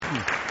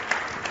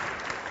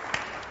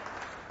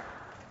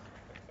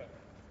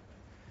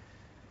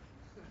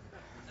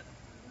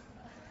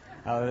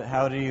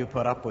How do you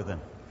put up with him?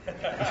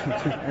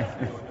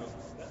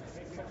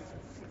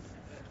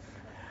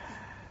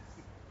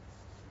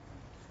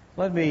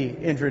 Let me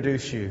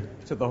introduce you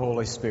to the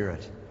Holy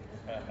Spirit.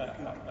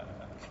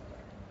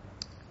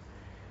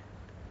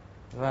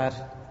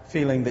 That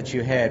feeling that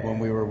you had when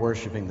we were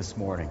worshiping this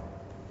morning,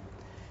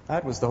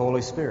 that was the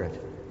Holy Spirit.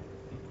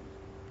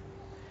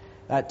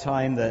 That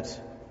time that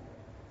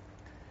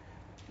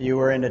you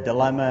were in a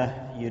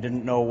dilemma, you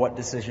didn't know what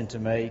decision to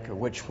make or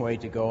which way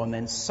to go, and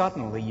then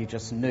suddenly you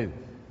just knew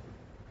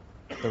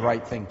the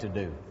right thing to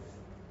do.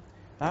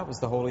 That was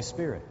the Holy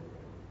Spirit.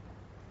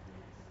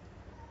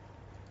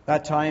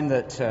 That time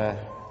that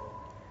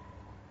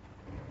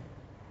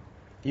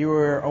you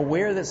were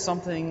aware that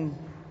something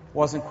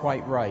wasn't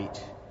quite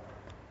right,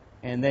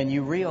 and then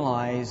you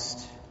realized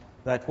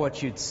that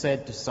what you'd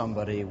said to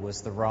somebody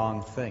was the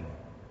wrong thing,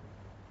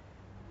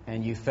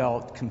 and you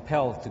felt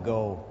compelled to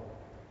go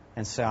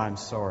and say, "I'm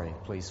sorry,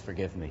 please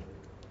forgive me."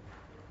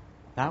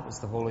 That was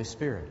the Holy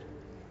Spirit.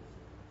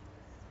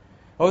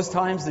 Those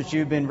times that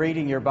you've been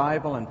reading your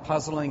Bible and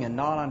puzzling and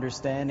not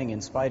understanding in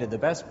spite of the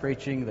best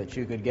preaching that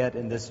you could get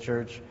in this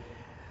church,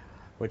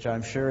 which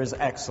I'm sure is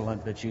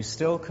excellent, but you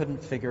still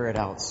couldn't figure it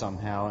out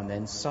somehow, and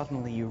then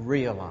suddenly you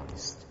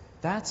realized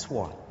that's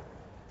what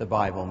the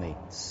Bible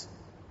means.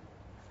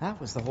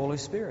 That was the Holy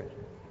Spirit.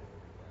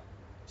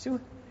 See,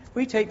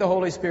 we take the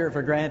Holy Spirit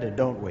for granted,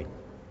 don't we?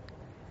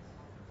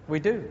 We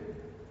do.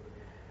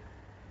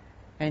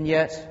 And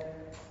yet,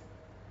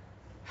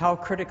 how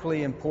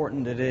critically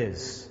important it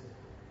is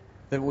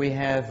that we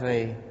have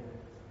a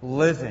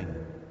living,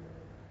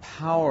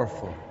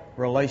 powerful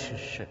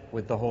relationship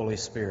with the Holy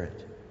Spirit.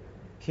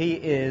 He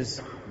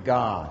is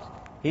God.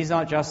 He's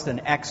not just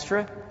an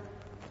extra.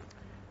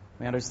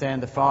 We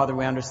understand the Father,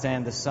 we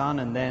understand the Son,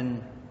 and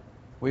then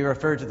we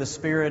refer to the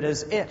Spirit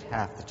as it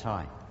half the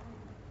time.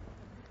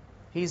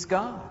 He's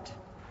God.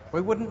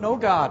 We wouldn't know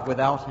God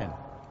without Him.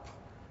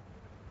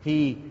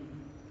 He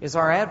is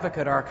our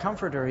advocate, our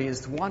comforter. He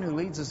is the one who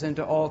leads us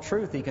into all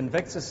truth. He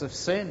convicts us of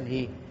sin.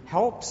 He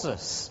helps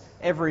us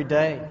every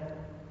day.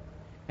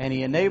 And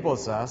He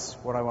enables us,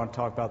 what I want to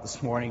talk about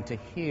this morning, to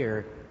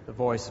hear the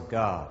voice of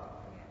God.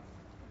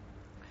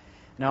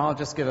 Now, I'll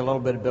just give a little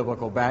bit of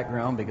biblical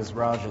background because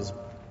Raj has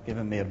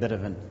given me a bit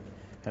of an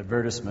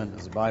advertisement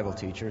as a Bible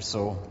teacher.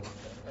 So,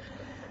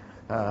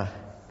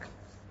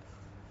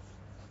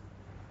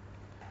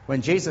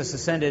 when Jesus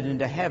ascended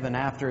into heaven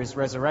after His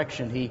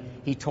resurrection,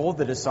 He told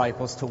the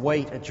disciples to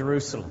wait at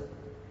Jerusalem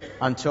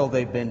until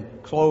they've been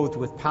clothed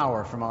with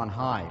power from on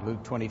high,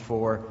 Luke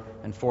 24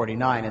 and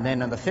 49. And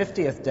then on the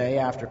 50th day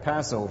after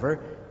Passover,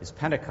 is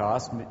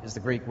Pentecost, is the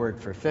Greek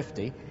word for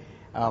 50,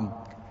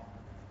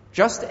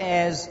 just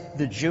as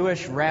the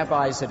Jewish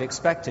rabbis had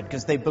expected,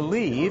 because they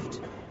believed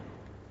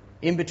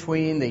in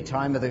between the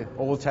time of the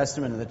Old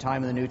Testament and the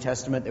time of the New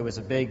Testament, there was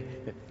a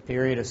big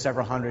period of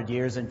several hundred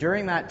years. And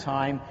during that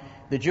time,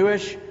 the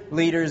Jewish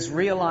leaders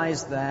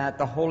realized that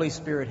the Holy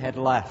Spirit had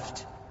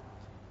left.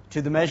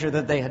 To the measure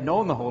that they had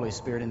known the Holy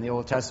Spirit in the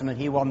Old Testament,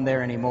 He wasn't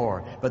there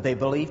anymore. But they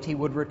believed He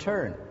would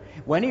return.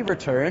 When He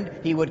returned,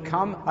 He would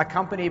come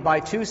accompanied by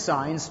two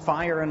signs,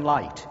 fire and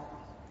light.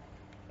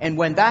 And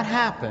when that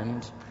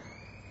happened,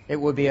 it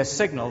would be a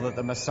signal that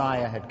the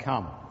Messiah had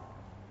come.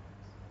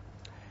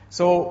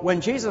 So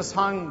when Jesus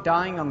hung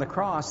dying on the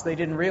cross, they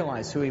didn't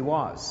realize who He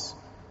was.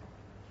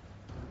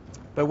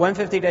 But when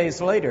 50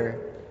 days later,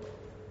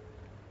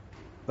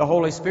 the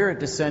Holy Spirit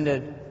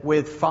descended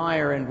with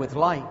fire and with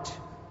light,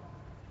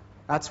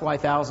 that's why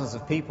thousands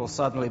of people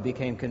suddenly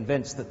became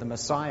convinced that the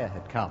Messiah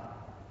had come.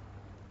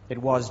 It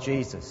was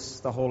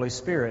Jesus. The Holy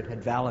Spirit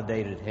had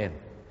validated Him.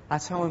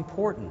 That's how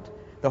important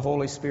the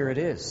Holy Spirit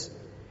is.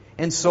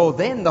 And so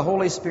then the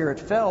Holy Spirit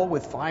fell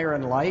with fire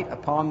and light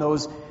upon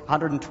those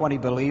 120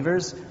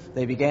 believers.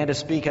 They began to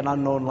speak in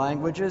unknown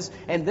languages.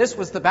 And this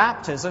was the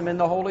baptism in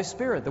the Holy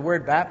Spirit. The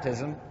word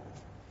baptism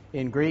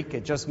in Greek,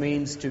 it just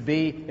means to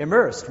be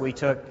immersed. We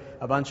took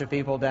a bunch of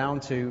people down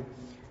to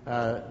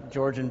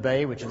Georgian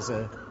Bay, which is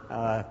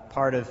a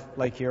part of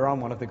Lake Huron,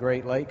 one of the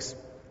Great Lakes,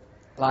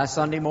 last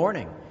Sunday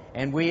morning.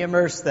 And we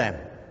immersed them.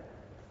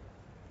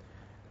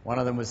 One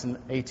of them was an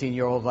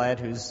 18-year-old lad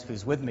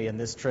who's with me in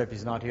this trip.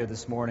 He's not here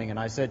this morning. And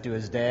I said to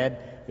his dad,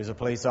 who's a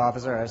police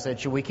officer, I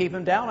said, should we keep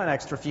him down an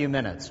extra few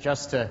minutes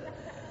just to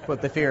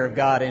put the fear of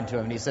God into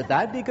him? And he said,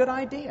 that'd be a good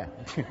idea.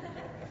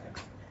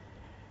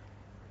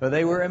 But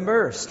they were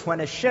immersed. When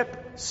a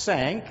ship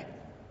sank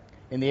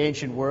in the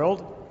ancient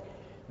world,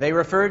 they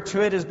referred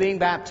to it as being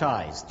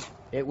baptized.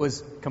 It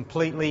was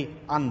completely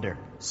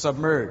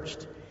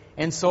submerged.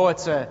 And so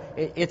it's a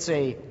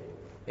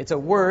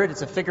word,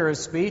 it's a figure of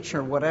speech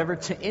or whatever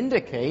to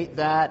indicate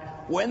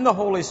that when the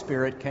Holy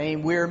Spirit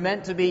came, we're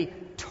meant to be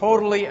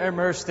totally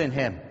immersed in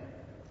Him.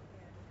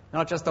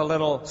 Not just a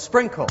little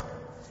sprinkle,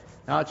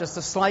 not just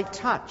a slight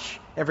touch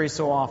every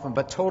so often,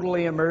 but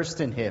totally immersed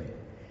in Him.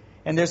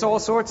 And there's all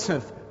sorts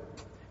of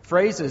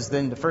phrases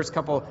in the first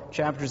couple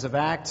chapters of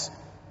Acts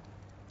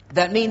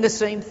that mean the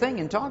same thing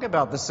and talk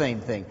about the same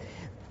thing.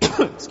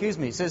 Excuse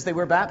me. It says they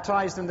were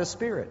baptized in the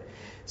Spirit.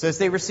 It says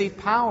they received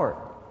power.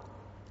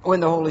 when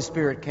the Holy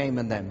Spirit came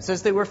in them. It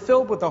says they were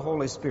filled with the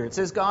Holy Spirit. It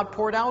says God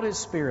poured out His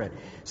Spirit.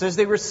 It says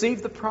they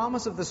received the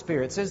promise of the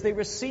Spirit. It says they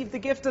received the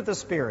gift of the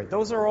Spirit.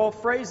 Those are all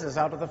phrases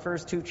out of the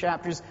first 2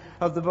 chapters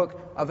of the book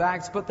of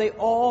Acts, but they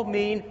all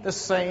mean the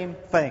same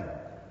thing.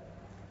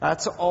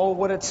 That's all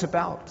what it's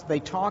about. They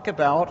talk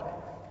about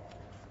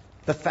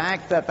the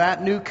fact that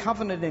that new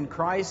covenant in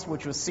Christ,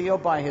 which was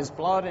sealed by His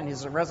blood and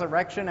His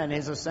resurrection and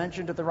His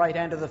ascension to the right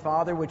hand of the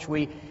Father, which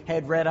we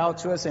had read out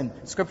to us in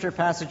Scripture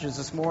passages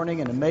this morning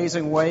in an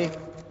amazing way,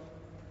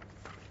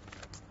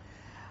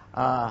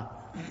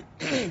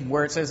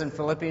 where it says in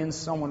Philippians,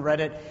 someone read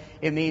it,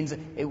 it means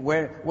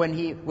when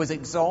He was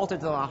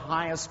exalted to the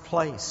highest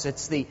place.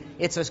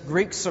 It's a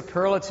Greek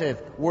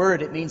superlative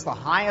word. It means the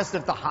highest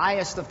of the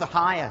highest of the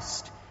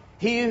highest.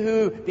 He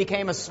who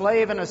became a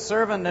slave and a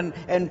servant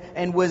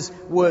and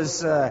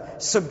was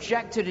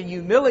subjected and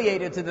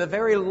humiliated to the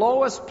very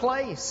lowest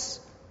place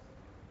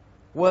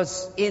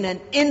was in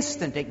an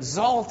instant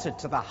exalted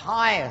to the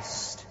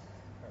highest.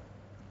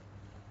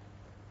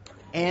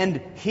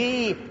 And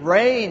He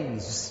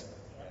reigns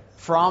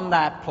from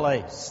that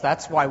place.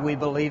 That's why we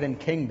believe in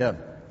kingdom.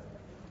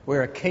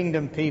 We're a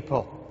kingdom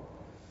people.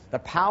 The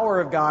power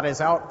of God is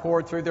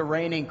outpoured through the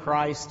reigning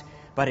Christ,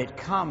 but it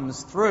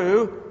comes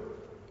through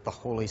the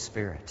Holy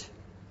Spirit.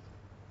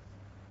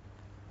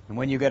 And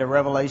when you get a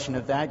revelation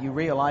of that, you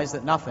realize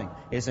that nothing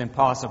is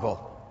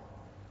impossible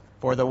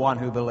for the one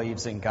who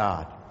believes in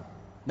God.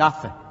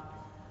 Nothing.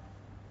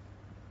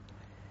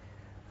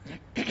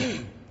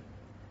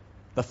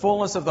 The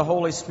fullness of the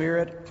Holy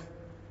Spirit,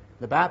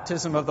 the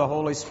baptism of the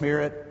Holy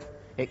Spirit,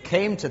 it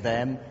came to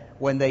them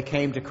when they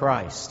came to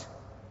Christ.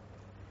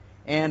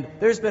 And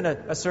there's been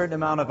a certain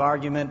amount of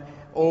argument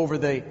over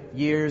the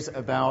years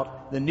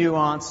about the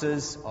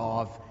nuances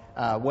of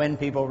when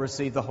people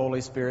receive the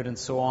Holy Spirit and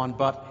so on.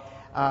 But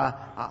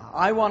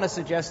I want to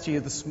suggest to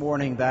you this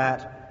morning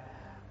that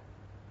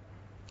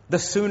the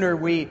sooner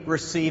we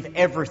receive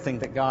everything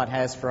that God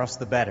has for us,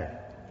 the better.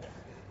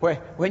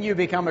 When you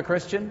become a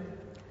Christian,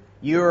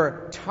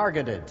 you're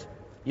targeted.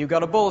 You've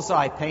got a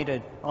bullseye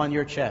painted on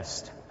your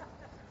chest.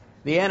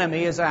 The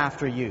enemy is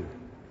after you.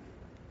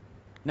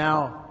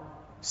 Now,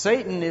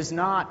 Satan is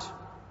not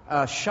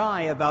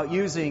shy about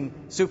using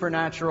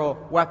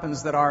supernatural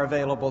weapons that are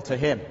available to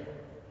him.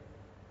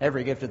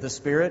 Every gift of the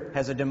Spirit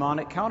has a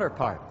demonic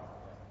counterpart.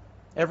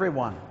 Every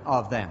one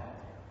of them.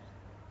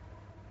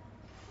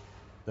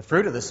 The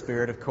fruit of the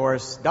Spirit, of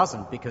course,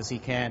 doesn't, because He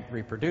can't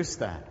reproduce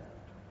that.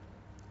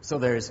 So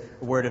there's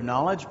a word of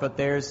knowledge, but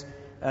there's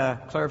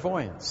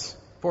clairvoyance,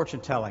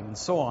 fortune-telling, and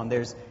so on.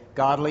 There's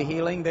godly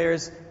healing,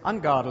 there's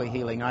ungodly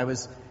healing. I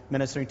was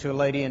ministering to a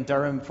lady in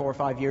Durham 4 or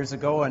 5 years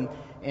ago,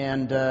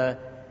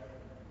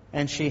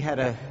 and she had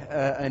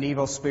an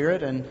evil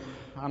spirit, and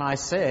I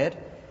said,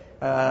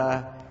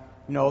 I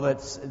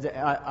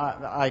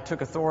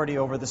took authority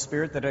over the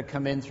spirit that had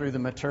come in through the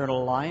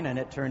maternal line, and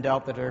it turned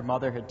out that her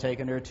mother had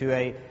taken her to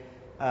a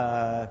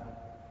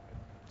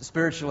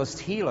spiritualist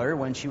healer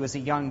when she was a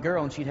young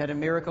girl, and she'd had a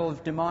miracle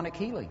of demonic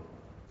healing.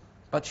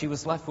 But she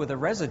was left with a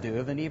residue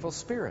of an evil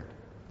spirit.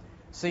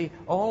 See,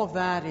 all of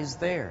that is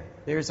there.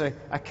 There's a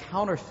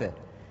counterfeit.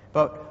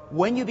 But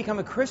when you become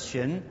a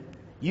Christian,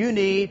 you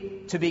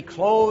need to be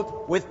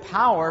clothed with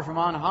power from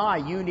on high.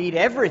 You need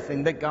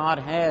everything that God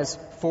has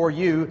for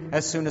you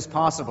as soon as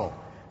possible.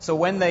 So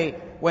when they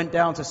went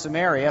down to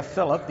Samaria,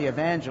 Philip, the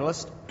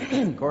evangelist,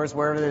 of course,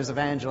 wherever there's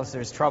evangelists,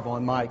 there's trouble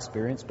in my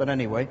experience. But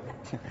anyway,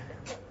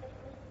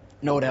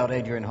 no doubt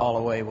Adrian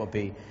Holloway will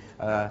be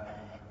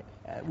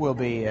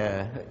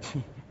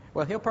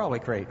well, he'll probably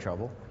create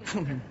trouble.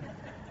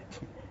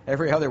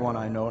 Every other one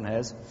I've known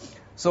has.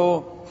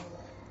 So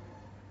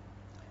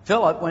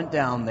Philip went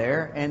down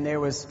there, and there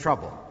was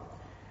trouble.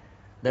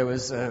 There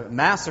was a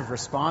massive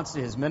response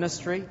to his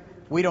ministry.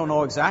 We don't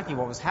know exactly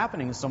what was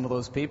happening to some of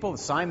those people.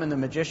 Simon the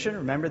magician,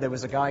 remember there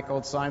was a guy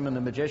called Simon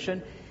the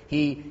magician.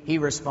 He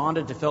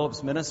responded to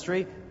Philip's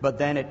ministry, but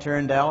then it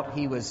turned out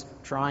he was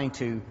trying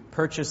to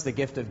purchase the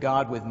gift of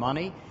God with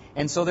money.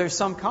 And so there's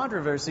some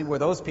controversy, were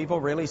those people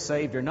really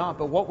saved or not?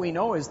 But what we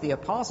know is the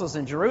apostles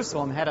in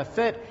Jerusalem had a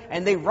fit,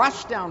 and they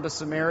rushed down to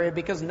Samaria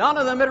because none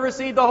of them had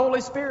received the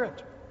Holy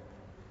Spirit.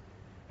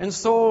 And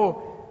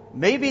so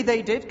maybe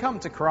they did come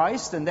to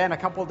Christ, and then a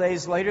couple of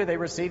days later they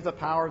received the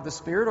power of the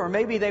Spirit, or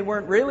maybe they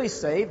weren't really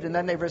saved, and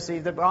then they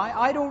received the...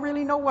 I don't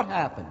really know what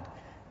happened.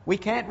 We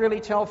can't really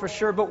tell for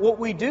sure, but what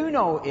we do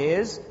know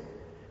is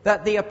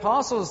that the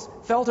apostles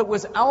felt it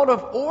was out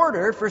of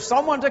order for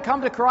someone to come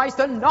to Christ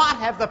and not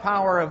have the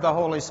power of the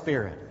Holy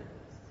Spirit.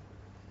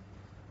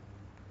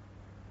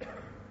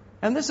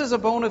 And this is a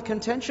bone of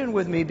contention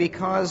with me,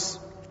 because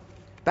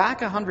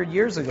back 100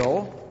 years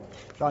ago,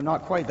 I'm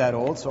not quite that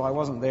old, so I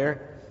wasn't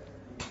there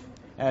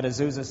at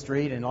Azusa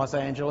Street in Los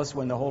Angeles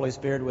when the Holy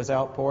Spirit was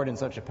outpoured in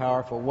such a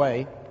powerful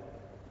way.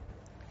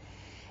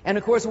 And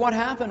of course, what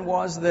happened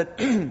was that,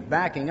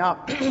 backing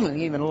up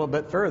even a little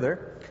bit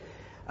further,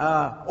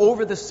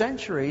 over the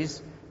centuries,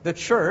 the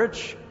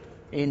church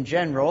in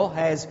general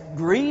has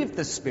grieved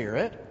the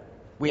Spirit.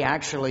 We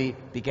actually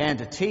began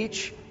to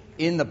teach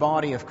in the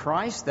body of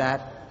Christ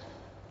that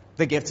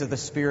the gifts of the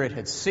Spirit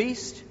had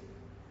ceased,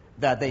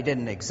 that they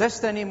didn't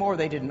exist anymore,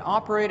 they didn't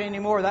operate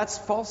anymore. That's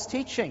false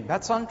teaching.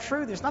 That's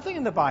untrue. There's nothing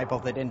in the Bible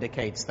that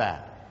indicates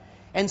that.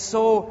 And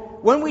so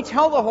when we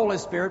tell the Holy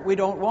Spirit we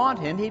don't want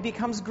Him, He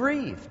becomes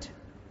grieved,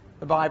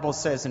 the Bible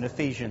says in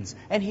Ephesians,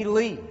 and He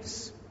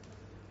leaves.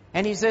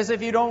 And He says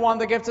if you don't want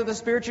the gifts of the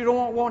Spirit, you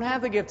won't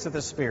have the gifts of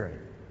the Spirit.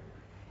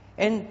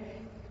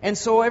 And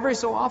so every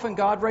so often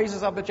God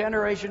raises up a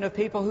generation of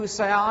people who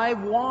say, I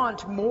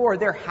want more.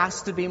 There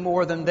has to be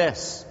more than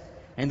this.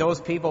 And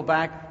those people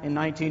back in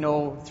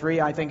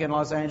 1903, I think in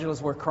Los Angeles,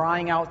 were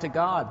crying out to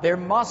God. There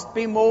must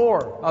be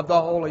more of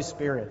the Holy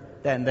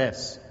Spirit than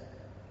this.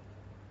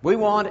 We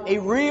want a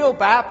real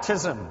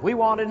baptism. We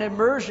want an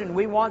immersion.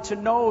 We want to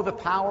know the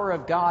power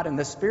of God. And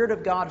the Spirit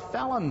of God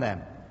fell on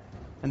them.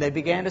 And they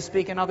began to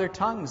speak in other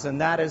tongues.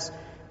 And that is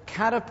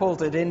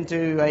catapulted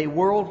into a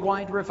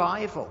worldwide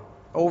revival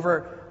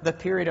over the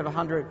period of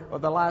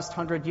the last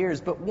 100 years.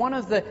 But one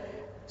of the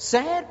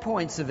sad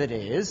points of it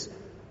is,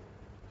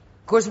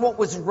 of course, what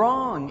was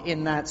wrong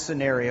in that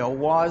scenario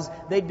was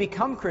they'd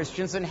become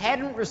Christians and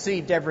hadn't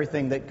received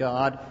everything that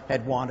God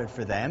had wanted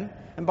for them.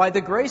 And by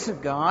the grace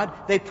of God,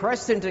 they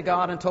pressed into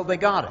God until they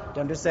got it. Do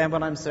you understand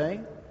what I'm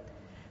saying?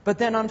 But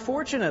then,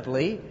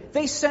 unfortunately,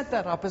 they set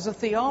that up as a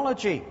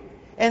theology.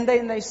 And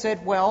then they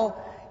said,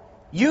 well,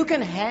 you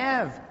can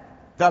have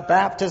the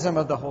baptism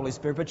of the Holy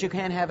Spirit, but you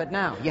can't have it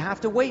now. You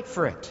have to wait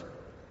for it.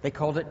 They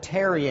called it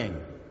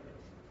tarrying.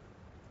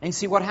 And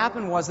see, what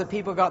happened was that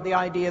people got the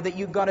idea that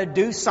you've got to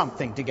do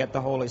something to get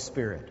the Holy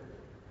Spirit.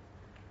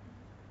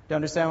 Do you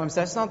understand what I'm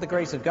saying? It's not the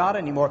grace of God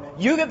anymore.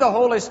 You get the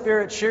Holy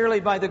Spirit surely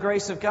by the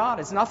grace of God.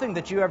 It's nothing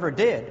that you ever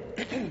did.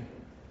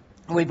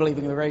 Are we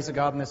believing in the grace of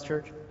God in this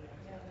church?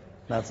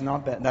 That's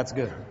not bad. That's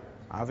good.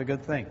 That's a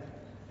good thing.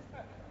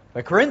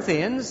 The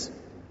Corinthians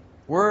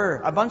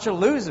were a bunch of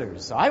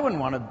losers. I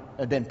wouldn't want to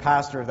have been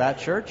pastor of that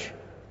church.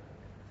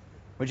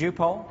 Would you,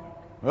 Paul?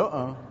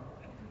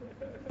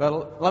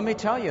 But let me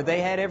tell you,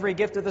 they had every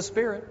gift of the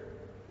Spirit.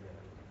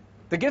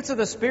 The gifts of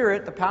the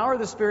Spirit, the power of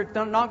the Spirit,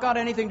 not got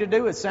anything to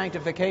do with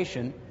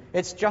sanctification.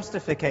 It's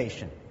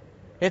justification.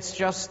 It's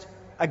just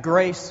a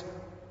grace.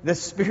 The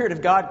Spirit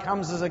of God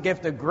comes as a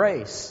gift of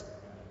grace.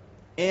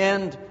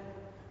 And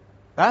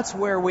that's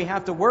where we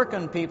have to work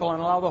on people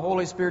and allow the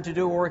Holy Spirit to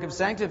do a work of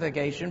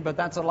sanctification, but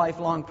that's a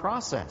lifelong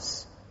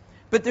process.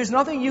 But there's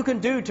nothing you can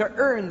do to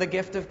earn the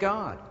gift of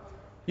God.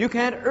 You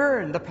can't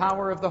earn the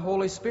power of the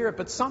Holy Spirit,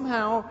 but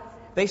somehow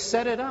they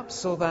set it up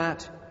so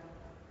that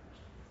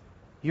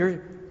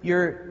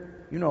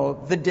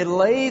the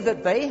delay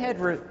that they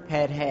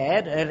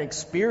had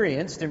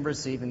experienced in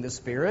receiving the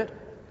Spirit,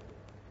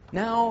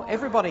 now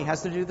everybody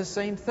has to do the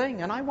same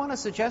thing. And I want to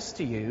suggest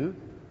to you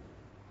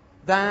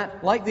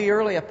that, like the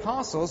early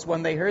apostles,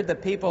 when they heard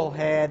that people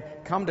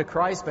had come to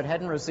Christ but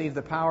hadn't received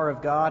the power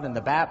of God and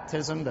the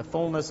baptism, the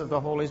fullness of the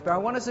Holy Spirit, I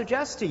want to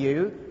suggest to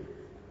you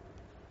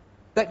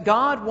that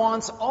God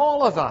wants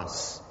all of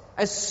us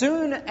as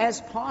soon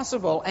as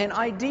possible. And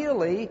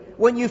ideally,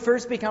 when you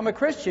first become a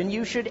Christian,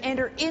 you should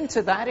enter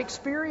into that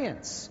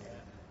experience.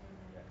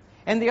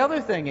 And the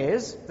other thing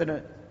is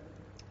that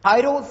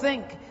I don't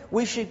think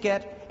we should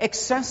get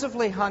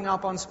excessively hung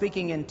up on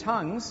speaking in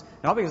tongues.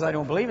 Not because I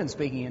don't believe in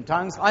speaking in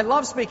tongues. I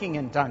love speaking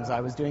in tongues. I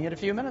was doing it a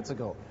few minutes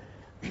ago.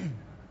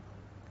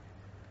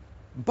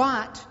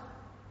 But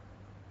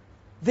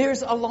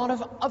there's a lot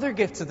of other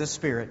gifts of the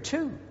Spirit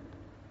too.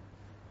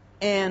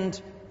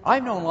 And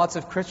I've known lots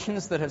of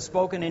Christians that have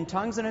spoken in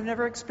tongues and have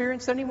never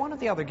experienced any one of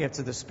the other gifts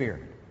of the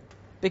Spirit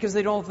because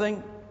they don't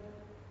think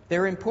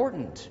they're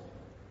important,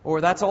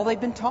 or that's all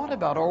they've been taught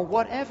about, or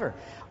whatever.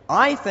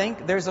 I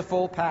think there's a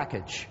full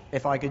package,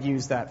 if I could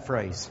use that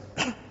phrase.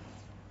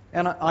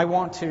 And I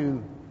want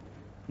to...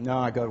 No,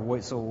 I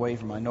got so away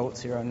from my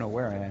notes here, I don't know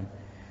where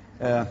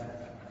I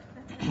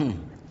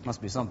am.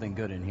 Must be something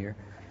good in here.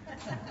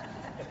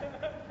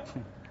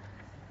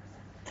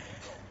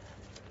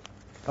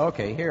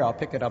 Okay, here, I'll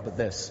pick it up at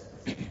this.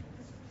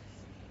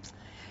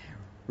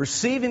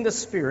 Receiving the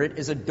Spirit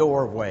is a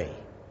doorway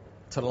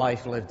to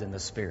life lived in the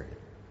Spirit.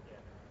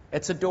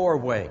 It's a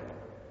doorway.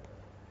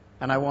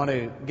 And I want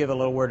to give a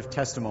little word of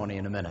testimony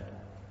in a minute.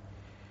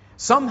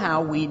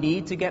 Somehow we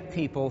need to get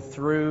people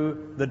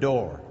through the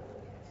door,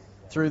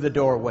 through the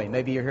doorway.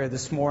 Maybe you're here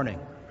this morning,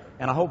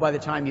 and I hope by the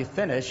time you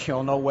finish,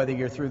 you'll know whether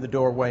you're through the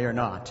doorway or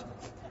not.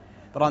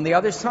 But on the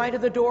other side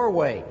of the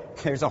doorway,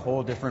 there's a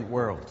whole different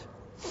world.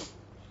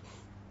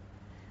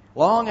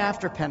 Long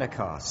after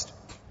Pentecost,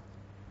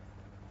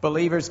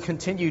 believers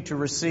continued to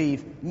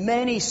receive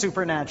many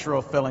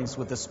supernatural fillings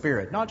with the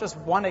Spirit. Not just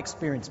one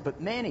experience, but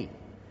many.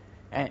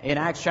 In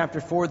Acts chapter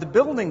 4, the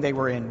building they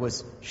were in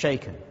was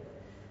shaken.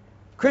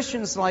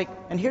 Christians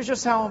and here's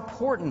just how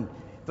important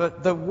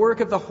the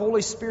work of the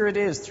Holy Spirit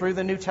is through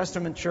the New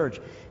Testament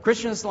church.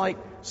 Christians like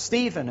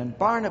Stephen and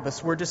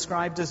Barnabas were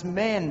described as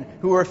men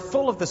who are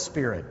full of the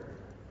Spirit.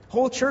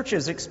 Whole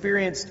churches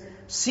experienced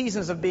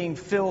seasons of being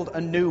filled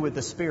anew with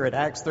the Spirit,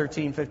 Acts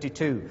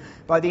 13:52.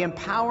 By the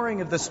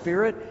empowering of the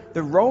Spirit,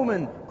 the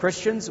Roman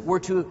Christians were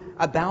to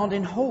abound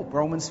in hope,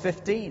 Romans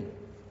 15.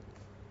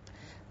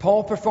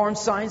 Paul performed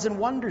signs and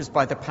wonders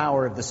by the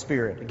power of the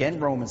Spirit. Again,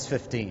 Romans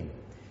 15.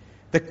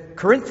 The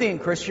Corinthian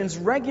Christians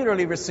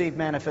regularly received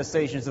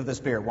manifestations of the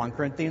Spirit. 1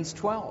 Corinthians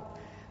 12.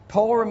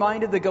 Paul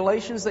reminded the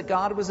Galatians that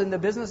God was in the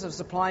business of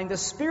supplying the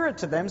Spirit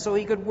to them so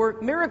he could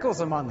work miracles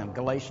among them.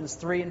 Galatians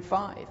 3 and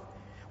 5.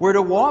 We're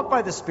to walk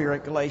by the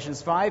Spirit,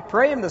 Galatians 5.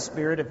 Pray in the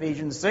Spirit,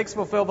 Ephesians 6.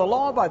 Fulfill the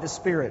law by the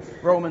Spirit,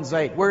 Romans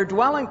 8. We're a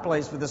dwelling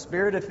place for the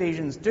Spirit,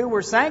 Ephesians 2.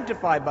 We're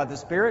sanctified by the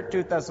Spirit,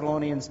 2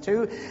 Thessalonians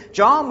 2.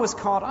 John was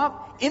caught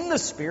up in the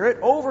Spirit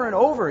over and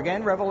over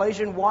again,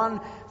 Revelation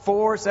 1,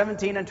 4,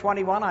 17, and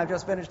 21. I've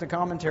just finished a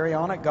commentary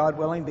on it, God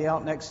willing, be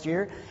out next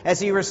year. As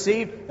he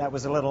received, that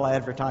was a little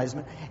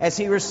advertisement, as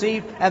he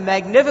received a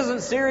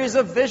magnificent series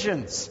of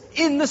visions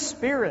in the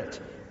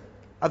Spirit,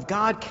 of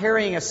God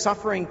carrying a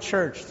suffering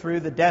church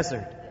through the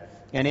desert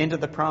and into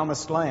the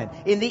promised land.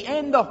 In the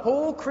end, the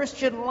whole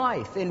Christian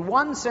life, in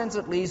one sense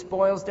at least,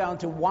 boils down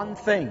to one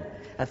thing.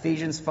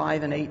 Ephesians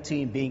 5 and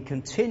 18, being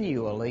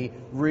continually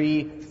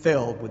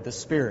refilled with the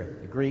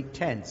Spirit. The Greek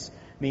tense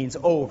means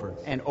over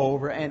and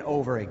over and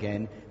over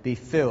again, be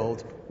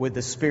filled with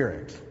the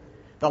Spirit.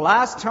 The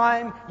last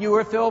time you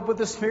were filled with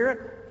the Spirit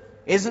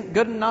isn't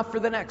good enough for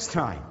the next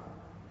time.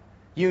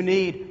 You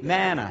need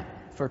manna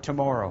for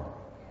tomorrow,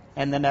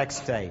 and the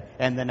next day,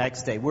 and the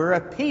next day. We're a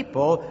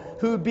people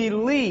who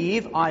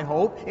believe, I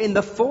hope, in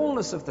the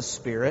fullness of the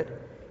Spirit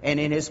and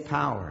in His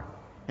power.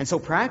 And so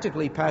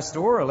practically,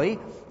 pastorally,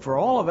 for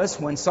all of us,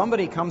 when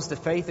somebody comes to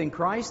faith in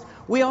Christ,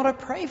 we ought to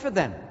pray for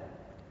them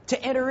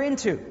to enter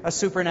into a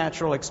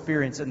supernatural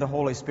experience in the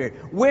Holy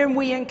Spirit. When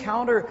we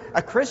encounter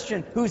a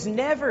Christian who's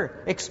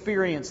never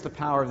experienced the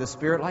power of the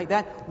Spirit like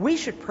that, we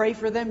should pray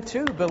for them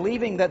too,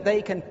 believing that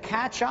they can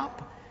catch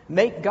up.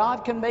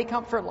 God can make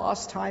up for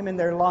lost time in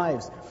their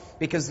lives,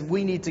 because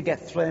we need to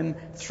get them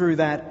through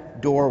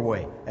that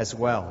doorway as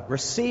well.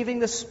 Receiving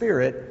the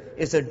Spirit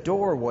is a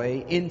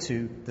doorway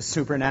into the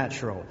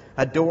supernatural,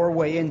 a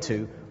doorway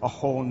into a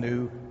whole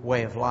new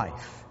way of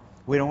life.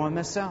 We don't want to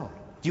miss out.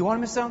 Do you want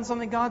to miss out on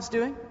something God's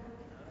doing?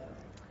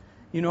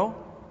 You know,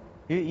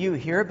 you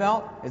hear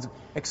about it's an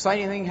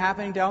exciting thing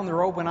happening down the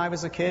road. When I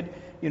was a kid,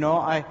 you know,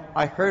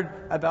 I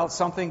heard about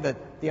something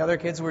that the other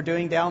kids were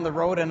doing down the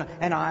road,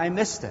 and I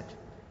missed it.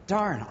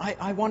 Darn,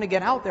 I want to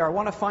get out there. I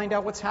want to find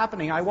out what's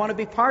happening. I want to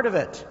be part of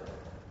it.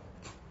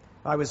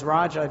 If I was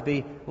Raj, I'd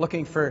be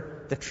looking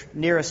for the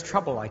nearest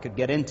trouble I could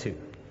get into.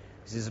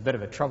 Because he's a bit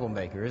of a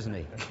troublemaker, isn't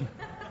he?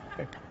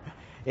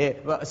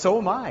 So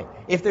am I.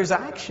 If there's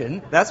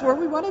action, that's where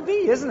we want to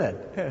be, isn't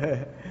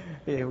it?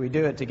 Yeah, we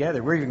do it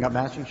together. We're even got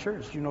matching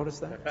shirts. Did you notice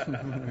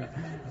that?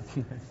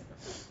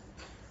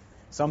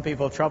 Some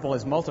people, trouble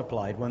is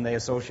multiplied when they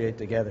associate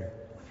together.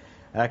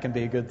 That can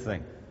be a good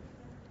thing.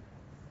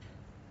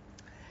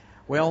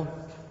 Well,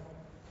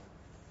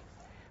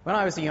 when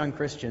I was a young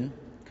Christian,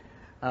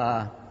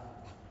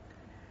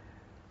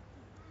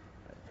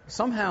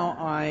 somehow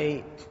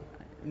I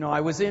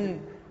was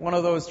in one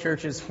of those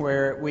churches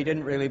where we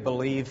didn't really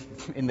believe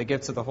in the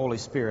gifts of the Holy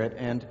Spirit,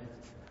 and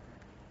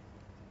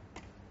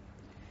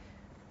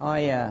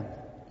I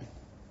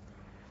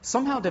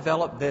somehow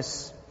developed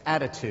this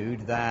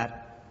attitude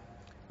that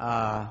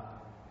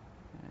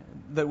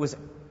was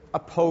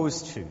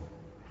opposed to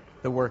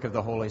the work of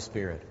the Holy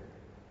Spirit.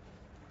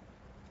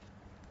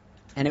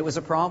 And it was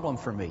a problem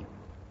for me.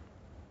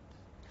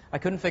 I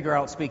couldn't figure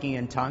out speaking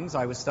in tongues.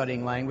 I was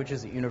studying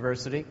languages at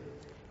university.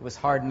 It was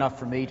hard enough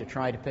for me to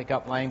try to pick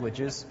up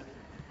languages.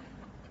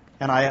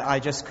 And I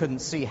just couldn't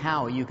see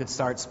how you could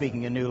start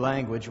speaking a new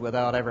language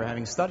without ever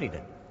having studied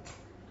it.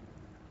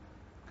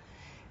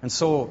 And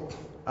so,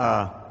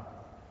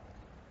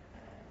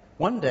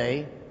 one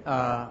day,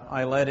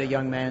 I led a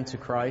young man to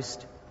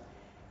Christ.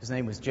 His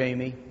name was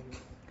Jamie.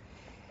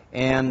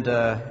 And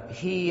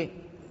he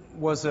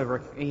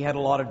had a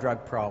lot of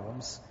drug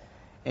problems.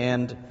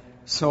 And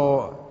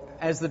so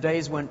as the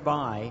days went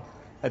by,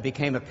 it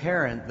became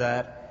apparent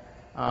that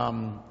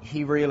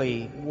he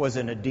really was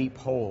in a deep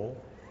hole.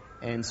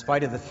 In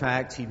spite of the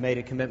fact he'd made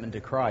a commitment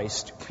to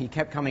Christ, he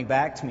kept coming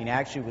back to me and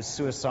actually was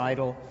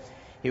suicidal.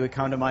 He would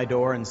come to my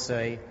door and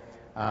say,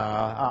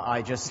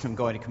 I just am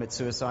going to commit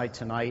suicide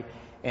tonight.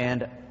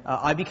 And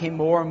I became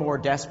more and more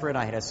desperate.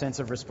 I had a sense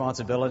of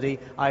responsibility.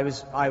 I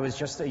was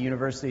just a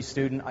university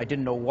student. I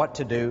didn't know what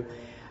to do.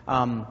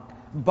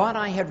 But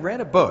I had read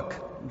a book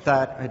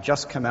that had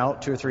just come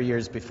out 2 or 3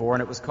 years before,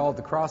 and it was called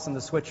The Cross and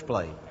the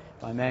Switchblade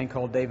by a man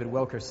called David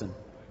Wilkerson.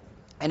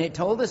 And it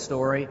told the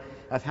story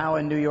of how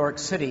in New York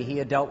City he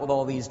had dealt with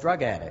all these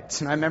drug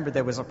addicts. And I remember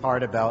there was a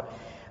part about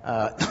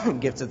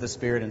gifts of the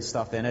Spirit and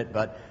stuff in it,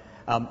 but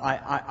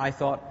I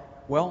thought,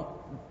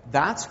 well,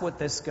 that's what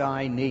this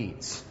guy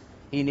needs.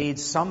 He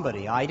needs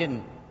somebody. I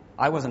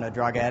wasn't a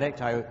drug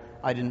addict. I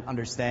didn't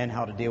understand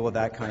how to deal with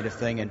that kind of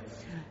thing. And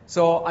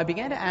so I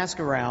began to ask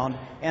around,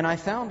 and I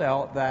found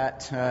out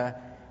that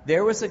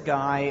there was a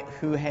guy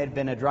who had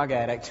been a drug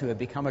addict who had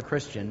become a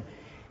Christian,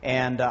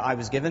 and I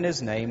was given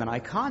his name, and I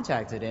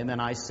contacted him, and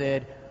I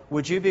said,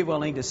 would you be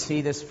willing to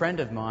see this friend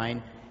of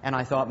mine? And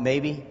I thought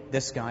maybe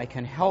this guy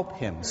can help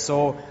him.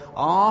 So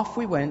off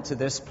we went to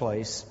this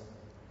place,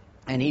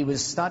 And he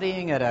was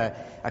studying at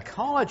a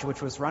college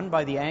which was run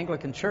by the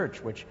Anglican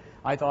Church, which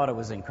I thought it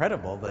was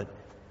incredible that,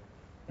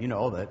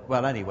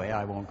 well, anyway,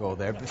 I won't go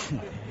there. But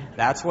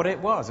that's what it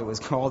was. It was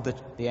called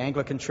the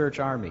Anglican Church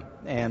Army.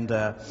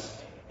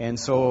 And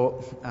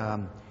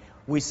so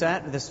we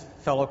sat, this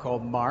fellow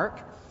called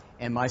Mark,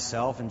 and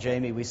myself and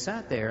Jamie, we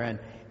sat there, and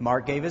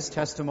Mark gave his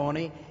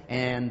testimony,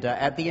 and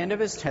at the end of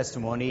his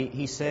testimony,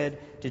 he said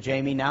to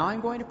Jamie, "Now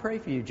I'm going to pray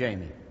for you,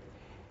 Jamie."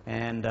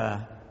 And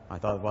I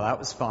thought, well, that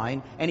was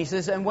fine. And he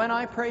says, "And when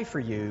I pray for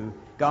you,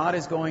 God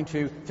is going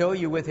to fill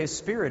you with His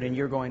Spirit, and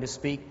you're going to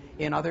speak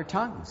in other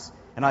tongues."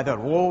 And I thought,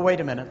 whoa, wait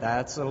a minute,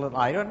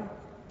 I don't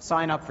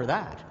sign up for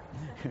that.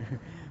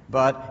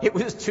 But it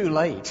was too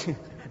late,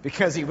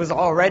 because he was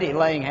already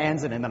laying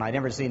hands on him, and I'd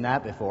never seen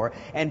that before,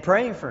 and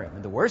praying for him.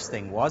 And the worst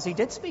thing was, he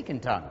did speak in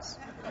tongues.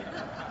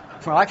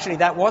 Well, actually,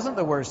 that wasn't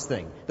the worst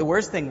thing. The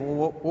worst thing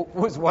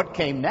was what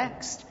came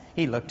next.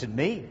 He looked at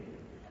me.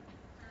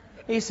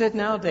 He said,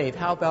 "Now, Dave,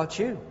 how about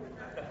you?"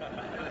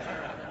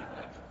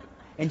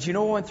 And do you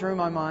know what went through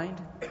my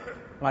mind?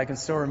 Well, I can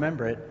still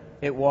remember it.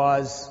 It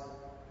was,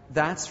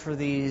 that's for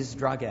these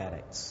drug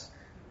addicts.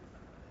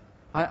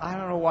 I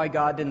don't know why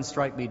God didn't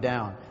strike me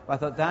down. But I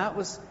thought that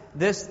was,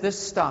 this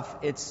stuff,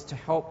 it's to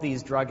help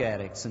these drug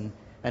addicts and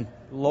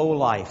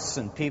lowlifes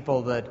and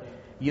people that,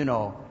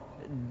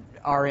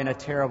 are in a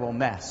terrible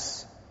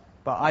mess.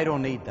 But I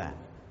don't need that.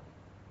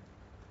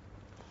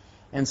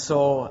 And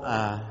so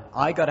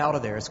I got out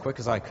of there as quick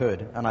as I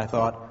could, and I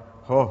thought,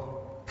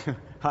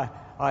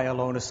 I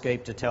alone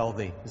escaped to tell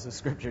thee, as the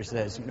Scripture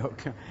says.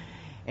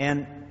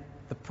 And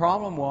the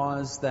problem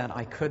was that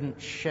I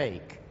couldn't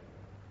shake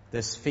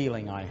this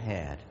feeling I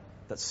had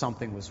that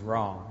something was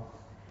wrong,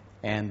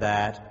 and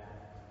that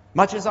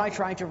much as I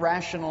tried to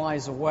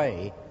rationalize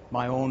away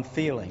my own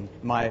feeling,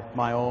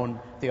 my own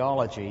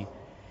theology,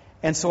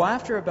 and so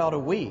after about a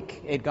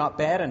week, it got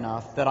bad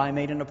enough that I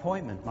made an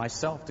appointment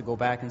myself to go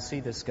back and see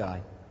this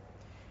guy.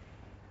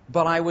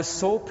 But I was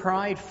so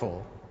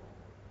prideful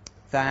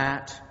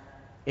that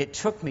it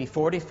took me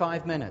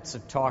 45 minutes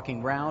of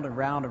talking round and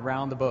round and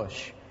round the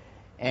bush.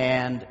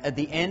 And at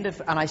the end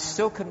and I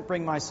still couldn't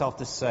bring myself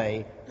to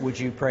say, "Would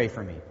you pray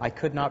for me?" I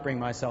could not bring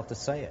myself to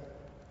say it.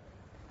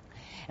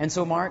 And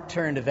so Mark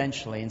turned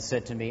eventually and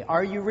said to me,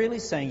 "Are you really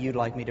saying you'd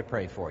like me to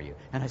pray for you?"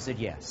 And I said,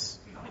 "Yes."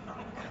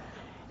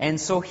 And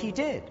so he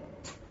did.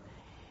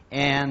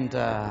 And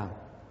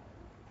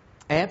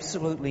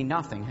absolutely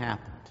nothing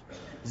happened.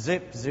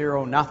 Zip,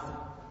 zero, nothing.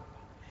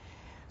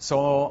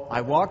 So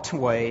I walked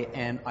away,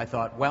 and I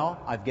thought, well,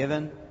 I've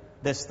given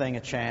this thing a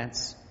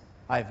chance.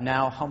 I've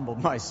now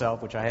humbled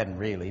myself, which I hadn't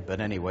really,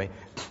 but anyway.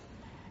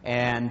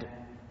 And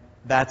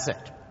that's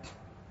it.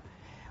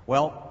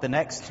 Well, the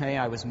next day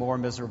I was more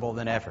miserable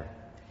than ever.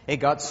 It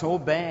got so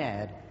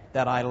bad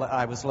that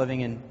I was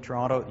living in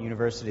Toronto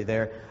University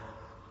there.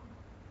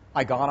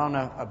 I got on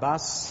a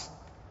bus,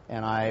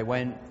 and I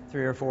went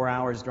 3 or 4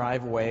 hours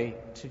drive away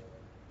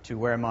to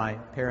where my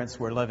parents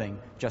were living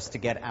just to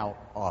get out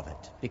of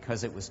it,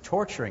 because it was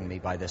torturing me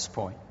by this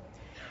point.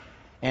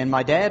 And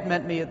my dad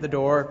met me at the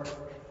door,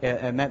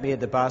 met me at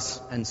the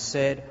bus, and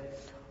said,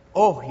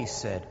 he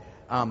said,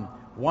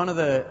 one of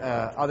the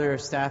other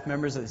staff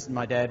members,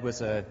 my dad was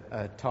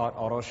taught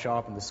auto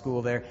shop in the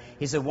school there.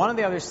 He said, one of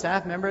the other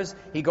staff members,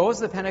 he goes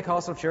to the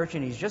Pentecostal church,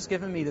 and he's just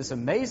given me this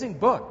amazing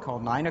book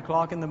called 9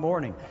 o'clock in the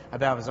Morning.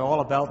 It's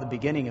all about the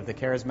beginning of the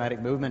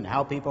charismatic movement, and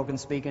how people can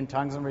speak in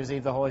tongues and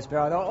receive the Holy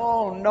Spirit. I thought,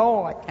 oh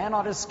no, I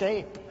cannot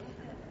escape.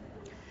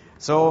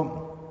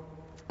 So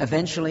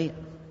eventually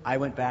I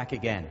went back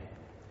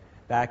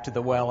to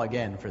the well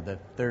again for the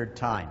third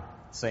time.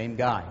 Same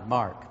guy,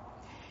 Mark.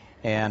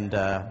 And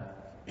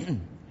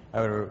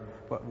I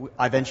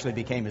eventually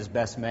became his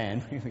best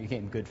man. We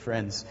became good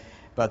friends.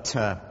 But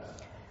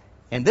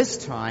and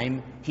this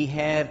time he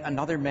had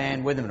another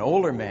man with him, an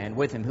older man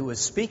with him, who was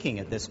speaking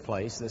at this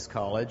place, this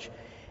college.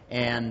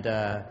 And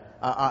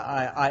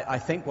I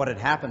think what had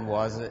happened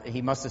was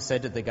he must have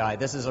said to the guy,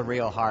 "This is a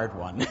real hard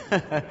one.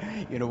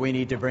 We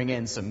need to bring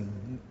in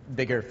some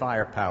bigger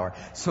firepower."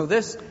 So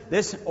this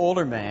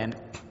older man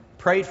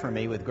prayed for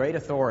me with great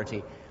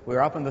authority. We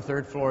were up on the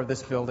 3rd floor of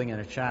this building in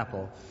a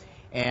chapel.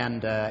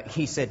 And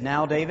he said,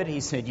 "Now, David,"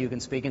 he said, "you can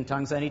speak in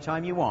tongues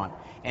anytime you want."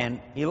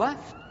 And he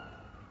left.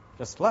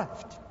 Just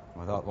left.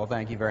 I thought, well,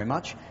 thank you very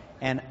much.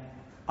 And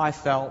I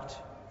felt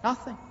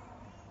nothing.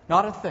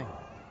 Not a thing.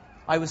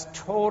 I was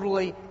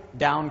totally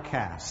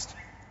downcast.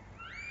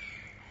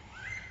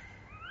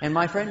 And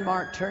my friend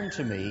Mark turned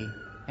to me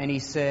and he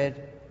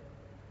said,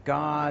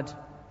 "God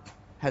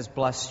has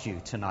blessed you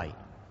tonight."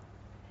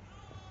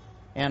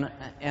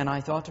 And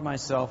I thought to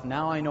myself,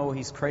 now I know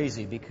he's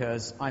crazy,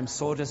 because I'm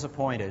so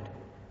disappointed.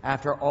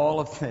 After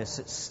all of this,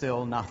 it's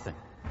still nothing.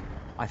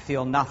 I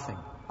feel nothing.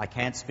 I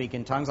can't speak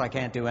in tongues. I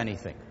can't do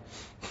anything.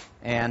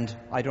 And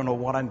I don't know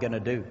what I'm going to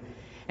do.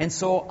 And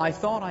so I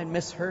thought I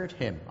misheard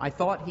him. I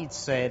thought he'd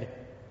said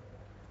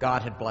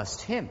God had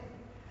blessed him.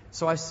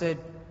 So I said,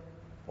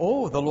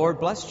 "Oh, the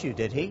Lord blessed you,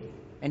 did he?"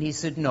 And he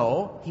said,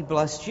 "No, he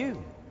blessed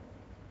you."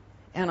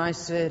 And I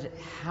said,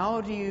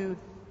 How do you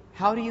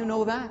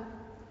know that?"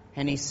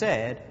 And he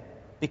said,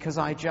 "Because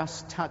I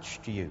just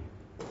touched you."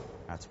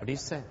 That's what he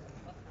said.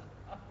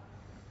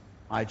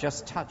 "I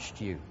just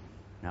touched you."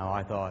 Now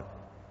I thought,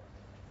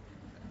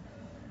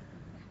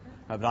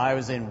 but I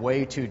was in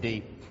way too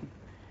deep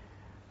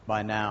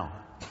by now.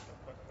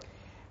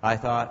 I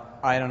thought,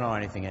 I don't know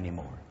anything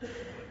anymore.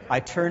 I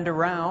turned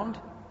around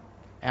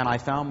and I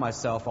found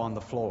myself on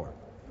the floor.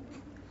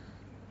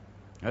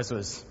 This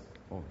was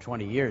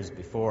 20 years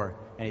before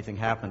anything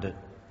happened at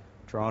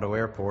Toronto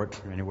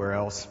Airport or anywhere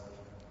else.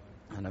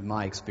 And in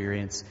my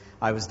experience,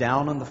 I was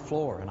down on the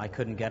floor and I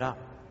couldn't get up.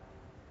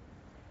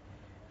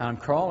 And I'm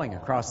crawling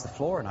across the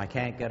floor and I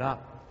can't get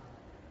up.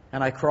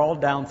 And I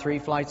crawled down 3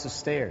 flights of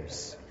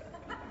stairs.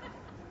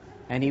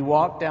 And he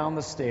walked down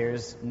the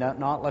stairs,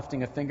 not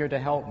lifting a finger to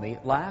help me,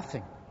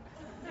 laughing.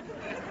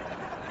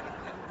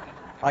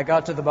 I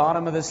got to the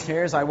bottom of the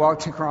stairs. I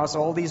walked across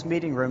all these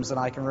meeting rooms, and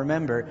I can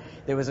remember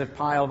there was a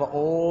pile of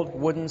old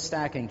wooden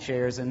stacking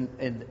chairs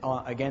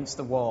against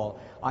the wall.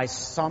 I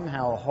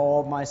somehow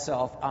hauled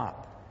myself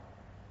up.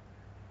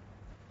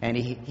 And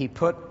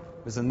it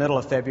was in the middle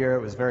of February,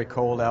 it was very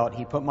cold out.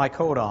 He put my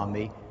coat on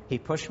me, he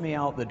pushed me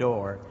out the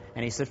door,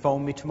 and he said,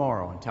 "Phone me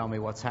tomorrow and tell me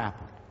what's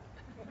happened."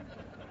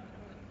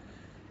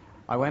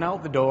 I went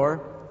out the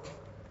door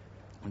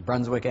on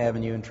Brunswick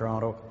Avenue in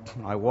Toronto.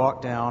 I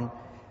walked down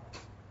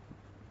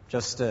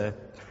just a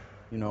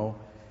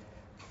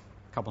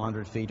couple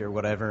hundred feet or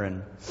whatever,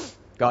 and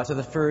got to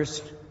the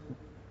first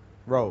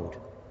road.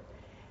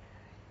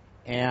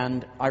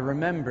 And I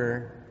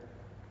remember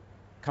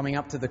coming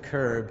up to the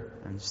curb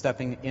and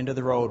stepping into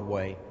the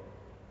roadway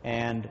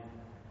and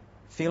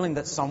feeling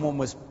that someone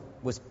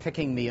was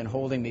picking me and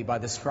holding me by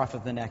the scruff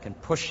of the neck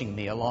and pushing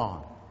me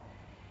along.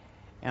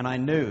 And I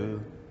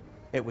knew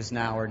it was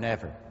now or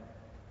never.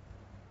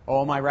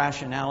 All my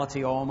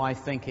rationality, all my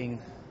thinking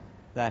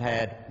that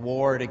had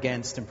warred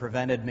against and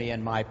prevented me,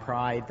 and my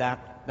pride,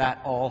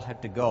 that all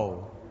had to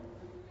go.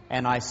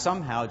 And I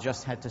somehow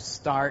just had to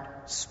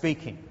start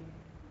speaking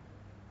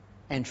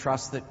and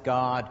trust that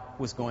God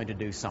was going to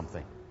do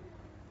something.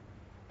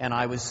 And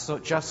I was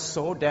just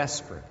so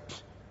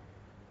desperate.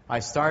 I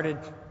started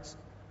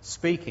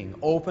speaking,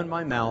 opened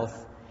my mouth,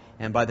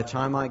 and by the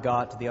time I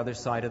got to the other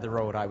side of the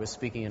road, I was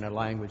speaking in a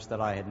language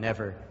that I had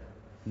never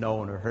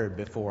known or heard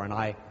before. And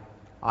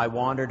I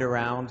wandered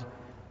around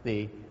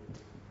the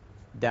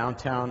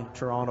downtown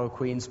Toronto,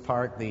 Queen's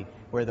Park,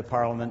 where the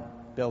Parliament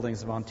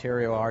buildings of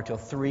Ontario are, till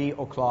 3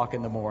 o'clock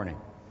in the morning,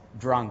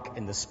 drunk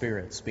in the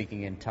Spirit,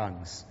 speaking in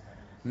tongues.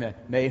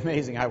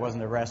 Amazing I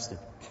wasn't arrested.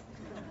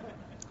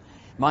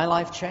 My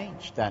life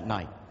changed that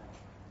night.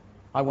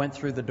 I went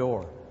through the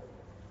door.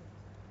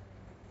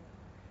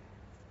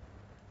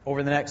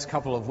 Over the next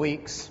couple of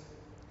weeks,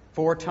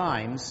 4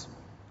 times,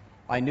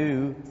 I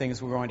knew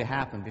things were going to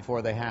happen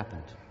before they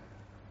happened.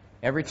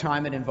 Every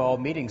time it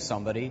involved meeting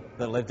somebody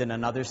that lived in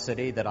another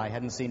city that I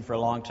hadn't seen for a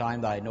long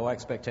time, that I had no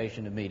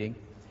expectation of meeting.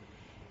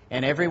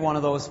 And every one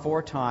of those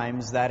 4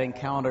 times, that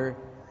encounter,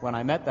 when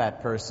I met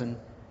that person,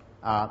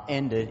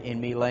 ended in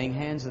me laying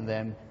hands on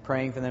them,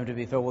 praying for them to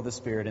be filled with the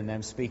Spirit, and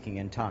them speaking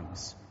in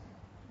tongues.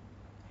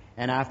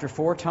 And after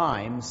 4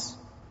 times,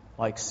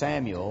 like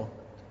Samuel,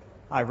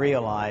 I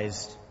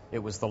realized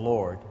it was the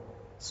Lord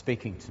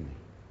speaking to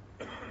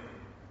me.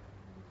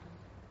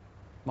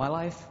 My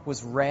life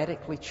was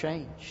radically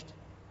changed.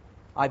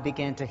 I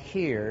began to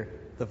hear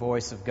the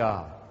voice of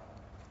God.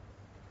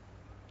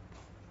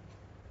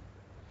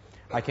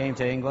 I came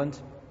to England,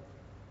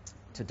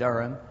 to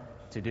Durham,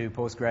 to do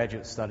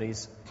postgraduate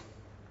studies.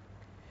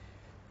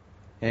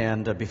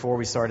 And before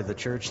we started the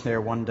church there,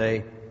 one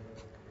day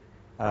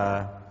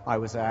I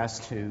was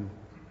asked to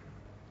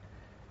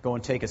go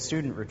and take a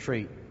student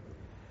retreat.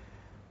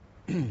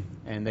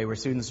 And they were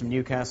students from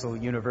Newcastle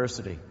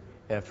University,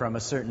 from a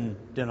certain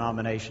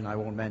denomination I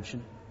won't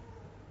mention.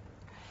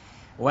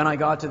 When I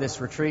got to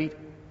this retreat,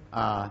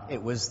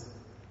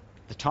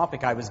 the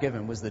topic I was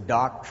given was the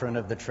doctrine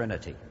of the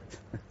Trinity.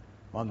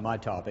 On my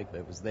topic, but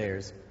it was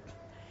theirs.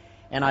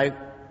 And I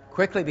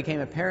quickly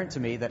became apparent to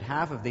me that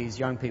half of these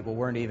young people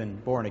weren't even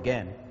born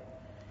again.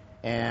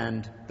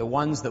 And the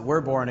ones that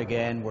were born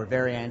again were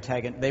very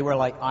antagonistic. They were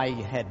like I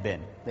had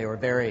been. They were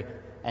very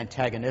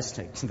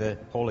antagonistic to the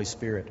Holy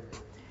Spirit.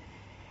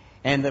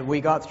 And that we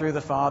got through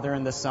the Father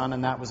and the Son,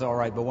 and that was all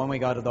right. But when we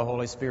got to the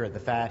Holy Spirit, the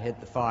fat hit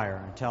the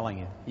fire. I'm telling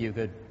you, you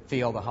could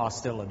feel the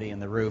hostility in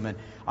the room. And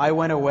I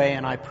went away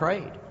and I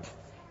prayed.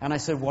 And I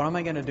said, what am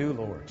I going to do,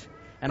 Lord?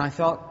 And I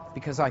felt,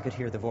 because I could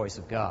hear the voice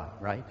of God,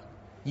 right?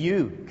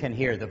 You can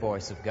hear the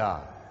voice of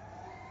God.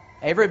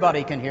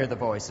 Everybody can hear the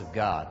voice of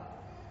God.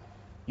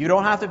 You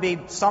don't have to be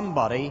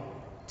somebody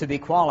to be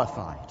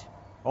qualified.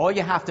 All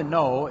you have to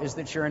know is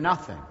that you're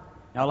nothing.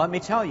 Now let me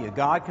tell you,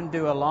 God can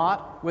do a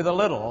lot with a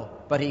little,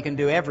 but He can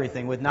do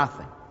everything with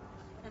nothing.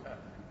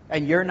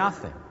 And you're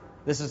nothing.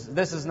 This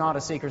is not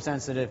a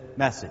seeker-sensitive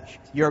message.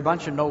 You're a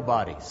bunch of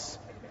nobodies.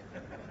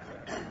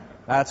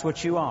 That's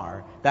what you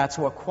are. That's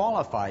what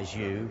qualifies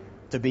you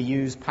to be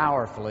used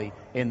powerfully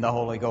in the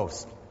Holy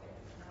Ghost.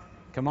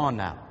 Come on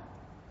now.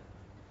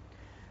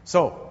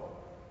 So,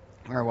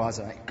 where was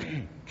I?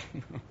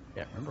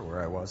 Yeah, remember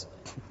where I was.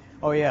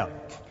 Oh, yeah.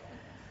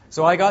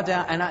 So I got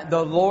down, and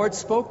the Lord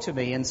spoke to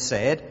me and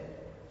said,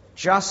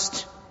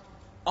 just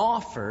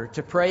offer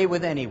to pray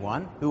with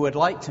anyone who would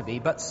like to be,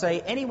 but say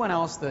anyone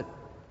else that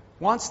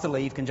wants to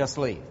leave can just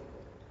leave.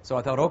 So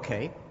I thought,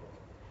 okay.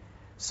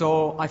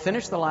 So I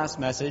finished the last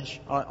message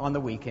on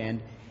the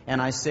weekend,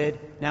 and I said,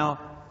 now,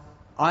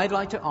 I'd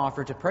like to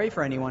offer to pray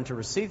for anyone to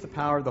receive the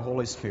power of the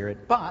Holy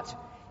Spirit, but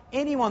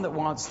anyone that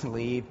wants to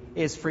leave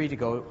is free to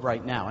go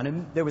right now.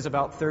 And there was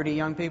about 30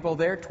 young people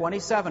there.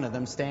 27 of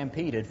them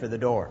stampeded for the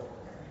door.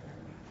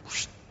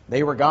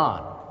 They were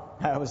gone.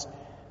 That was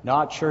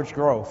not church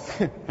growth.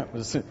 That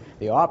was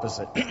the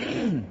opposite.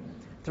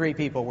 3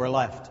 people were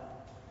left.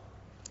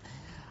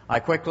 I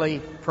quickly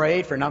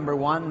prayed for number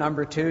 1,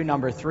 number 2,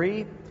 number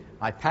 3.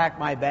 I packed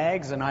my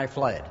bags and I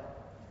fled.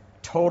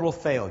 Total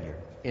failure,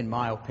 in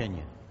my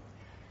opinion.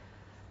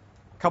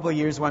 A couple of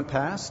years went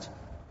past,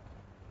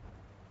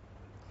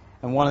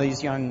 and one of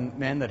these young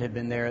men that had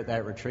been there at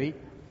that retreat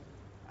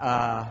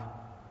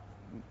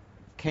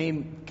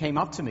came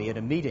up to me at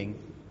a meeting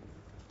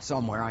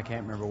somewhere, I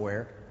can't remember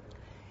where,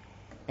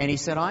 and he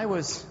said, I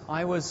was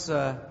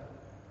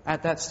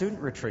at that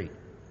student retreat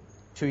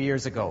 2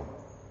 years ago,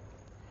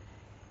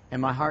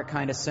 and my heart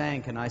kind of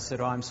sank, and I said,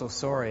 oh, I'm so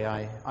sorry,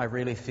 I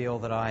really feel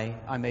that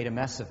I made a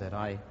mess of it.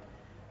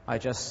 It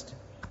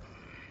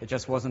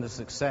just wasn't a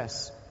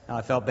success. And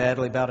I felt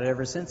badly about it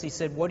ever since. He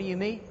said, what do you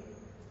mean?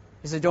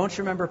 He said, don't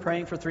you remember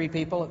praying for 3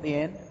 people at the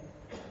end?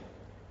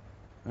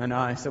 And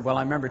I said, well,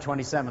 I remember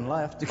 27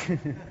 left.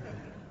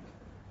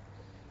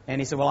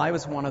 And he said, well, I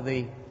was one of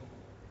the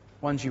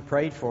ones you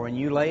prayed for, and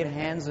you laid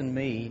hands on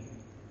me.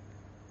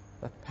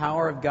 The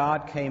power of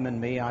God came in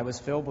me. I was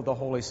filled with the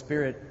Holy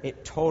Spirit.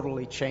 It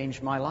totally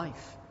changed my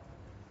life.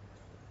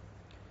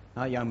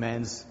 That young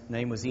man's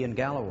name was Ian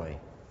Galloway.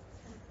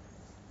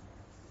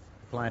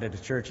 Planted a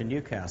church in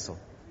Newcastle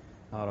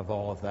out of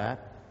all of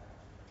that.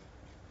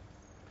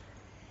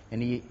 And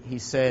he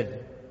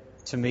said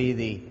to me,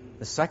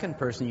 the second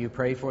person you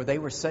prayed for, they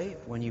were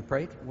saved when you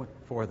prayed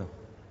for them.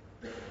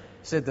 He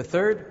said the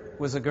third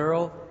was a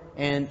girl,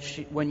 and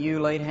when you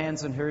laid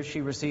hands on her,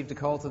 she received a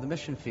call to the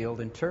mission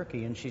field in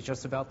Turkey, and she's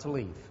just about to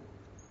leave.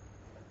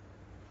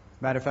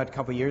 Matter of fact, a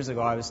couple of years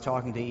ago, I was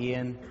talking to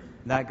Ian,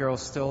 and that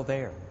girl's still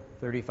there,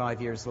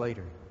 35 years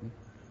later.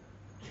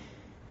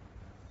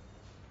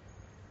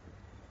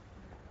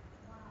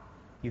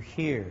 You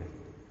hear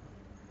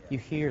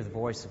the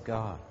voice of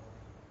God.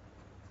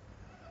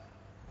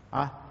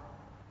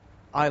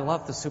 I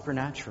love the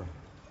supernatural.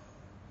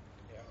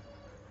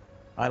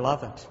 I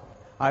love it.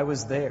 I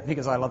was there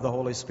because I love the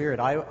Holy Spirit.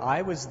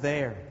 I was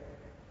there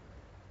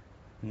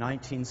in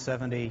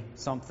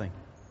 1970-something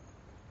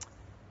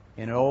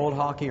in an old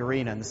hockey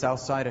arena in the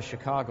south side of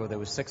Chicago. There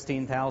was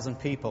 16,000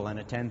 people in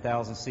a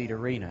 10,000-seat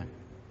arena.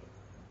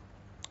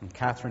 And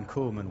Catherine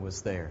Kuhlman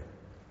was there.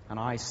 And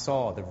I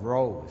saw the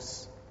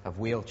rows of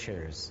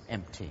wheelchairs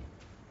empty.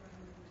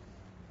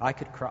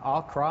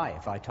 I'll cry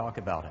if I talk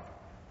about it.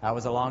 That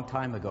was a long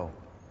time ago.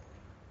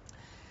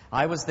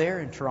 I was there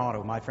in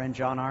Toronto. My friend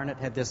John Arnott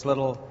had this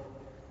little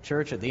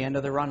church at the end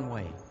of the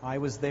runway. I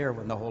was there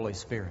when the Holy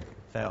Spirit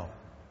fell.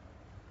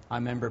 I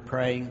remember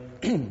praying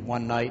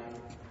one night,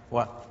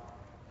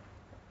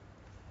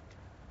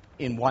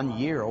 in 1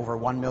 year, over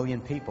 1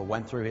 million people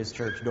went through his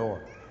church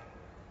door.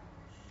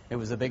 It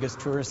was the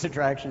biggest tourist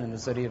attraction in the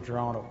city of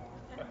Toronto.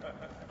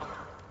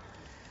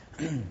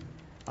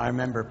 I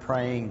remember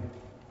praying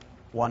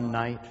one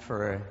night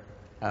for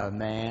a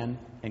man,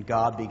 and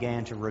God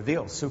began to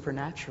reveal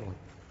supernaturally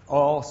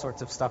all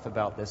sorts of stuff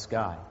about this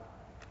guy.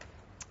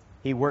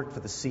 He worked for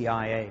the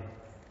CIA.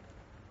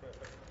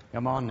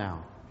 Come on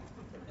now.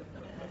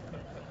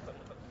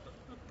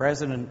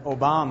 President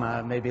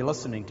Obama may be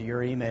listening to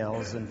your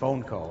emails and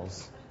phone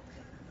calls,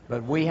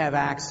 but we have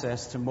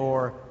access to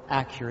more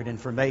accurate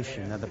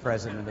information than the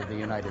President of the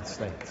United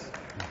States.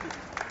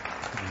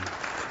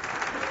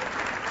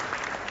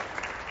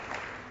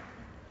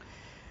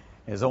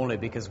 It's only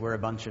because we're a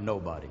bunch of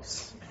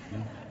nobodies.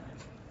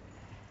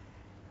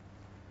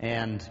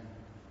 And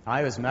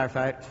I, as a matter of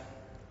fact,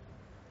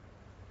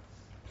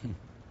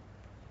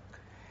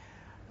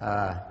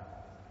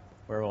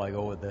 where will I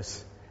go with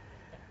this?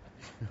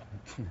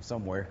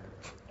 Somewhere.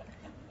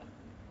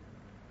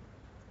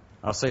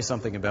 I'll say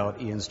something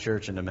about Ian's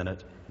church in a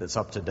minute that's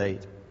up to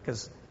date.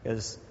 Because,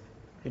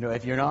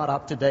 if you're not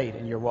up to date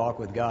in your walk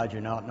with God,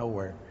 you're not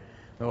nowhere.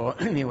 So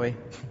anyway,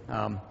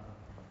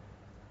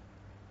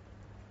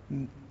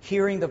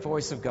 hearing the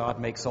voice of God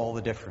makes all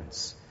the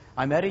difference.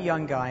 I met a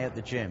young guy at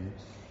the gym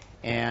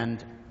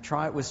and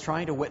was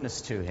trying to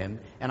witness to him,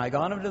 and I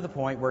got him to the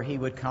point where he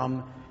would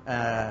come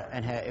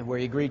where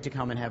he agreed to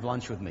come and have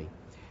lunch with me.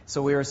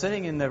 So we were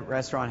sitting in the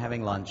restaurant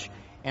having lunch,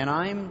 and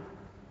I'm,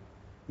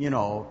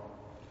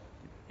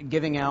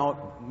 giving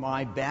out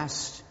my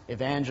best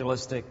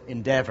evangelistic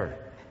endeavor.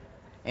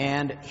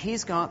 And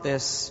he's got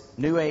this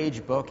New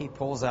Age book he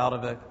pulls out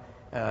of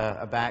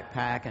a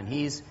backpack, and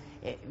he's,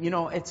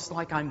 it's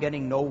like I'm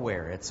getting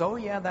nowhere. It's, oh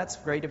yeah, that's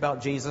great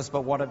about Jesus,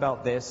 but what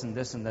about this and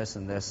this and this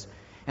and this?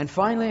 And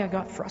finally I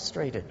got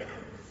frustrated.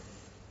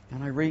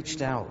 And I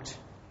reached out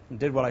and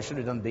did what I should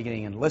have done at the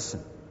beginning and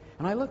listened.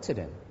 And I looked at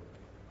him.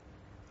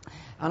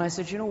 And I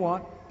said, you know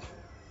what?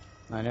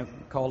 I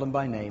called him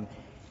by name.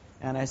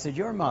 And I said,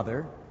 your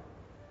mother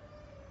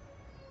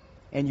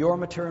and your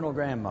maternal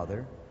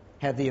grandmother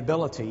have the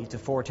ability to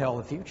foretell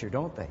the future,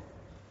 don't they?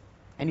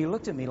 And he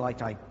looked at me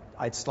like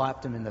I'd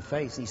slapped him in the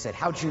face. He said,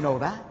 how'd you know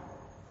that?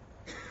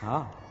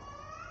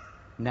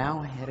 Now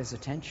I had his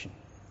attention.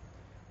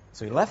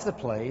 So he left the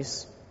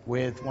place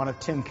with one of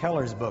Tim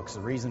Keller's books, The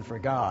Reason for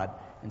God,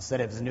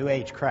 instead of his New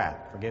Age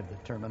crap. Forgive the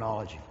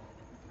terminology.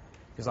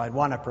 Because I'd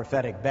won a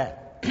prophetic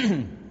bet.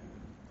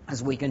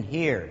 As we can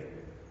hear. Do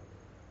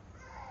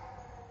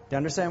you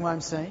understand what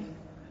I'm saying?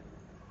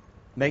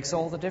 Makes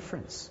all the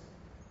difference.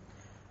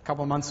 A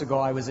couple months ago,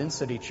 I was in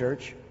City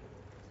Church,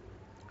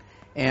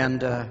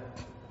 and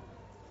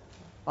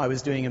I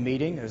was doing a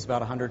meeting. There was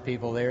about 100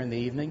 people there in the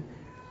evening.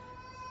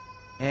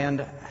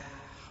 And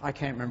I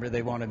can't remember,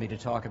 they wanted me to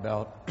talk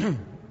about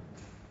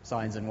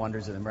signs and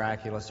wonders of the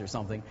miraculous or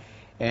something.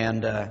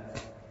 And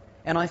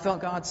I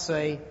felt God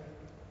say,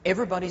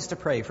 everybody's to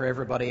pray for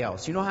everybody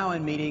else. You know how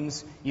in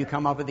meetings you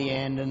come up at the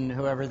end and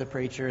whoever the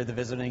preacher, the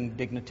visiting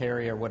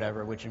dignitary or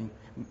whatever, which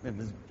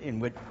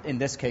in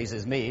this case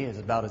is me, is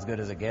about as good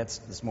as it gets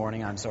this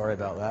morning, I'm sorry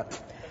about that,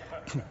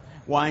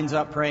 winds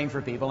up praying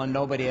for people and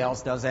nobody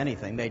else does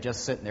anything. They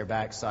just sit in their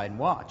backside and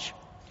watch.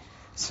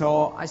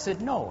 So I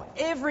said, no,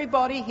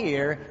 everybody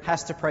here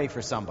has to pray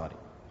for somebody.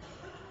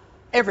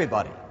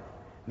 Everybody.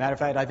 Matter of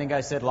fact, I think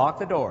I said lock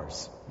the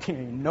doors.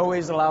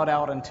 Nobody's allowed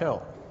out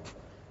until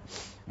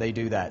they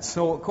do that.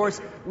 So, of course,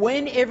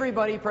 when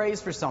everybody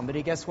prays for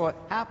somebody, guess what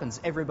happens?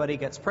 Everybody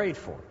gets prayed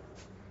for.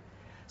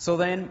 So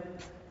then,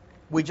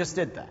 we just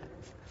did that.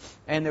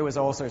 And there was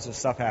all sorts of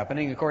stuff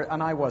happening, of course,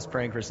 and I was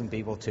praying for some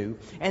people too.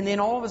 And then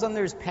all of a sudden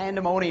there's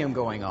pandemonium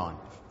going on.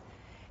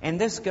 And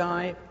this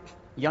guy,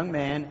 young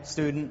man,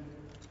 student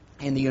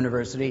in the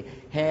university,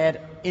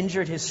 had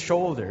injured his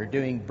shoulder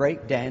doing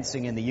break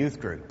dancing in the youth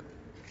group.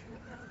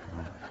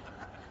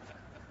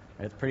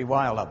 It's pretty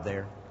wild up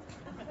there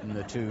in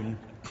the tune.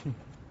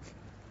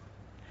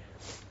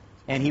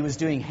 And he was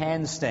doing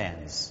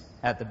handstands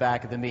at the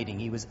back of the meeting.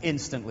 He was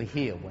instantly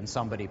healed when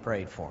somebody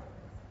prayed for him.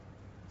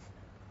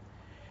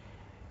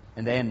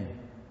 And then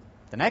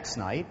the next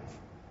night,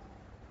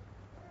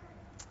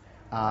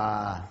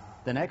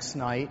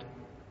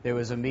 there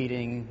was a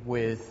meeting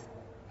with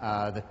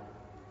the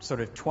sort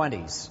of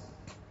 20s.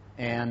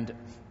 And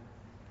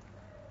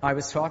I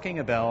was talking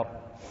about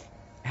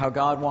how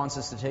God wants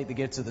us to take the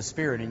gifts of the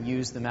Spirit and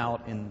use them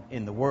out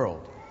in the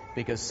world.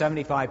 Because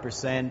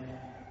 75%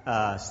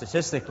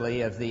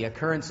 statistically of the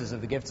occurrences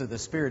of the gifts of the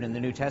Spirit in the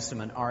New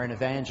Testament are in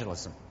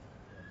evangelism.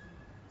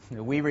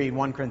 We read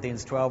 1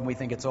 Corinthians 12 and we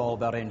think it's all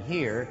about in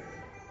here,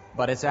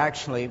 but it's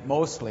actually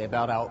mostly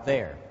about out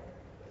there.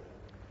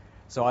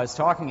 So I was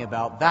talking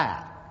about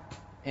that.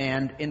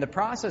 And in the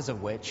process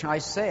of which I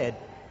said,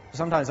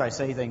 sometimes I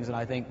say things and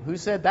I think, who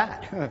said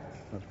that?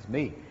 It's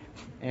me.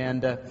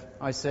 And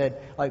I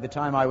said, like the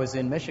time I was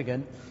in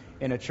Michigan,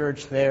 in a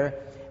church there,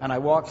 and I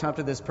walked up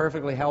to this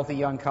perfectly healthy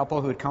young couple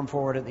who had come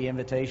forward at the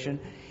invitation,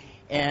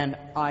 and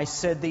I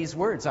said these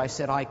words. I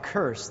said, I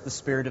curse the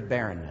spirit of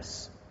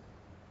barrenness.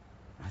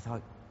 I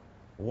thought,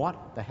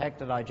 what the heck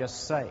did I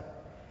just say?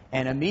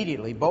 And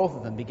immediately both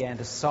of them began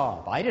to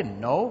sob. I didn't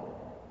know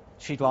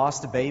she'd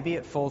lost a baby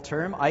at full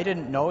term. I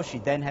didn't know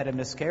she'd then had a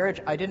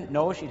miscarriage. I didn't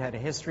know she'd had a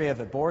history of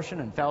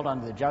abortion and fell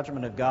under the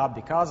judgment of God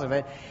because of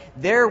it.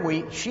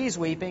 She's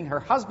weeping,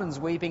 her husband's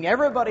weeping,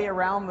 everybody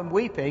around them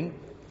weeping.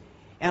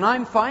 And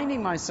I'm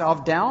finding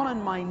myself down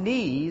on my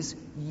knees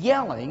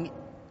yelling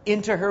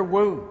into her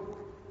womb.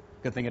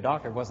 Good thing a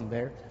doctor wasn't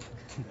there.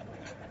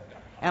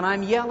 And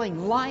I'm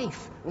yelling,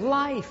 life,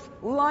 life,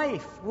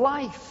 life,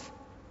 life.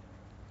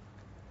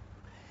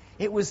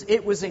 It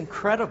was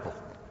incredible.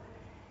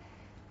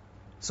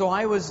 So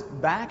I was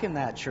back in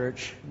that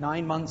church 8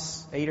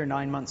 or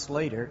 9 months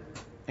later,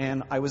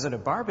 and I was at a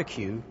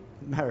barbecue.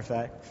 Matter of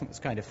fact, it was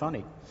kind of funny.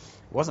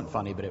 It wasn't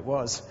funny, but it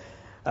was.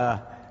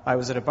 I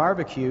was at a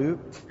barbecue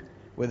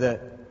with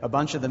a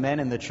bunch of the men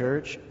in the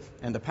church,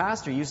 and the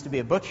pastor used to be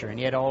a butcher, and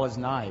he had all his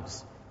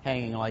knives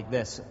hanging like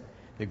this,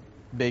 the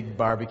big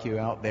barbecue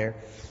out there.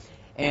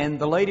 And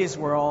the ladies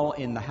were all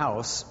in the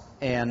house,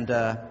 and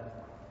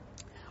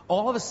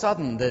all of a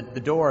sudden the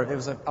door, it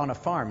was on a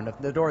farm, and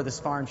the door of this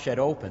farm shed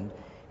opened,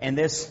 and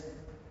this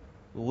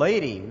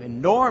lady,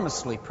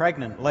 enormously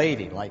pregnant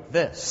lady like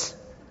this,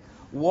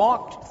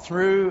 walked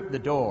through the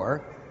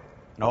door.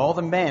 And all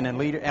the men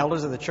and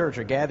elders of the church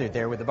are gathered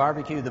there with the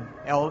barbecue,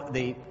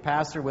 the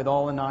pastor with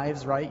all the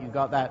knives, right? You've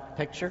got that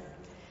picture?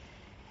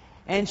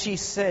 And she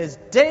says,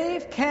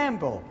 Dave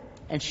Campbell.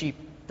 And she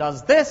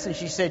does this, and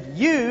she said,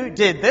 you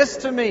did this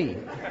to me.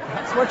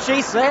 That's what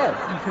she said.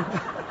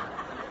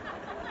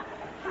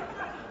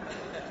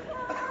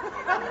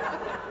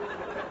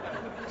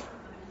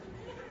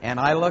 And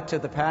I looked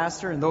at the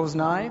pastor and those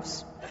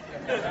knives,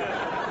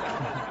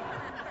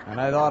 and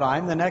I thought,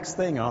 I'm the next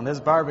thing on this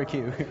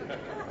barbecue.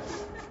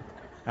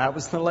 That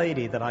was the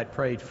lady that I'd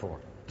prayed for.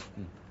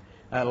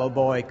 That little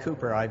boy,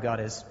 Cooper, I've got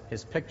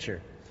his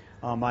picture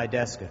on my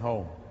desk at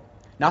home.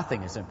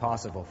 Nothing is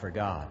impossible for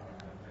God,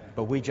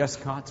 but we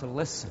just got to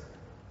listen.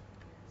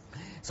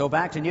 So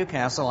back to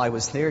Newcastle, I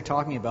was there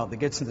talking about the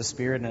gifts of the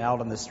Spirit and out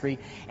on the street,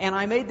 and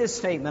I made this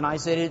statement. I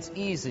said, it's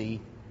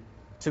easy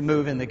to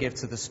move in the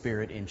gifts of the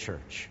Spirit in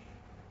church.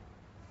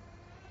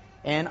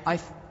 And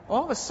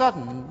all of a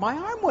sudden, my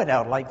arm went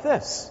out like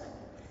this.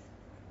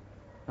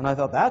 And I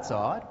thought, that's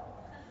odd.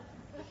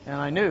 And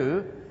I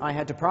knew I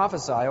had to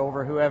prophesy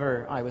over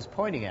whoever I was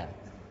pointing at.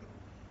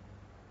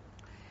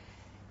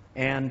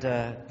 And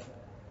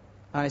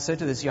I said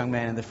to this young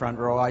man in the front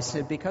row, I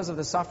said, because of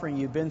the suffering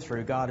you've been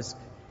through, God is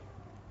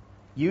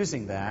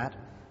using that.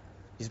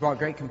 He's brought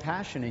great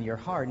compassion in your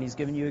heart, and He's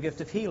given you a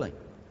gift of healing.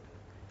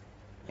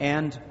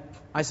 And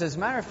I said, as a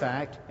matter of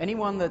fact,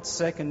 anyone that's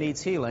sick and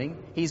needs healing,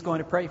 He's going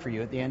to pray for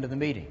you at the end of the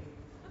meeting.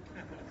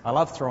 I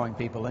love throwing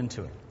people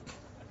into it.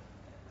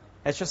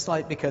 It's just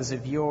like because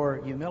of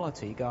your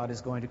humility, God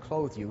is going to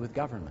clothe you with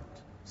government,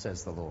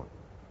 says the Lord.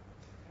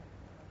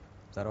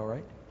 Is that all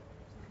right?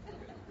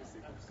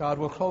 God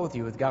will clothe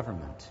you with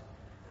government.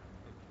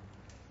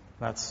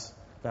 That's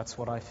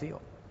what I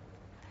feel.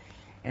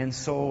 And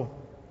so,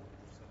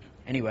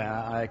 anyway,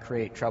 I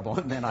create trouble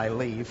and then I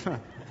leave.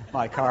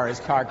 My car is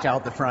parked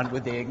out the front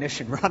with the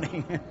ignition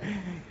running.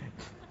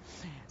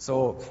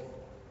 So,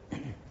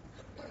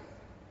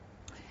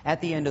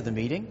 at the end of the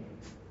meeting,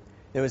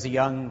 there was a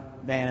young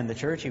man in the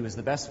church. He was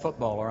the best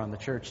footballer on the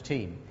church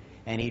team,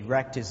 and he'd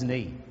wrecked his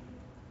knee.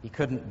 He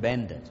couldn't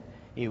bend it.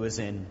 He was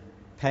in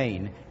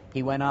pain.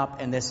 He went up,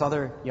 and this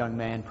other young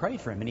man prayed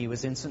for him, and he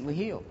was instantly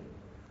healed.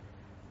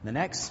 The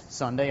next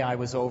Sunday, I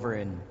was over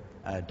in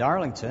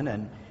Darlington,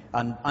 and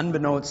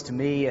unbeknownst to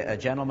me, a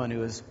gentleman who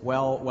was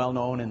well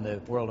known in the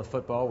world of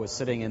football was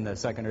sitting in the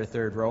second or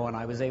third row, and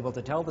I was able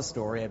to tell the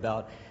story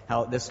about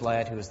how this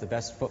lad, who was the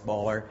best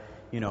footballer,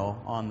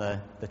 on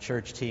the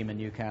church team in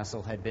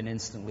Newcastle, had been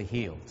instantly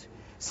healed.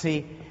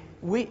 See,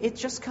 it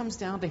just comes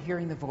down to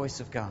hearing the voice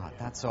of God.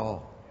 That's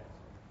all.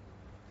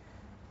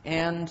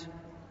 And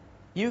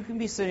you can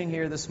be sitting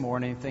here this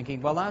morning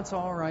thinking, well, that's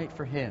all right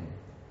for him,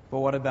 but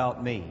what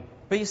about me?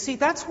 But you see,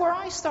 that's where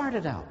I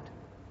started out.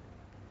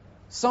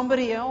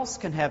 Somebody else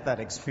can have that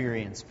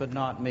experience, but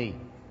not me.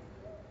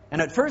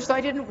 And at first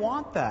I didn't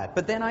want that,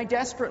 but then I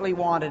desperately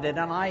wanted it,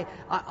 and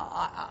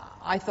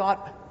I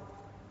thought,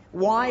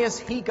 why has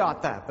he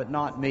got that, but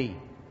not me?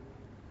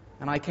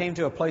 And I came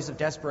to a place of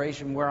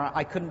desperation where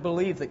I couldn't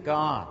believe that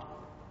God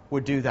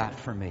would do that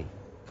for me.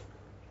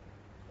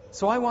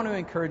 So I want to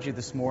encourage you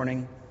this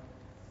morning.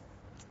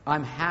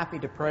 I'm happy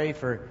to pray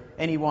for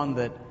anyone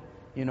that,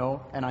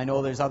 and I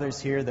know there's others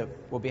here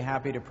that will be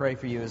happy to pray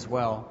for you as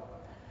well.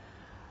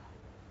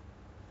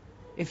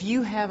 If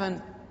you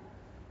haven't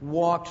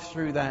walked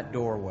through that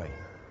doorway,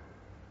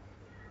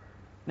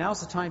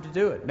 now's the time to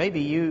do it.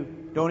 Maybe you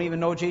don't even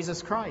know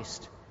Jesus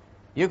Christ.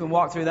 You can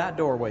walk through that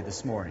doorway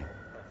this morning.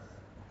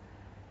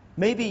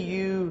 Maybe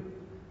you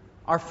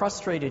are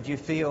frustrated. You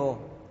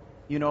feel,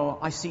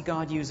 I see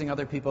God using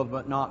other people,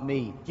 but not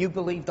me. You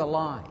believed a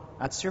lie.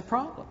 That's your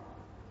problem.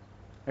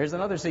 There's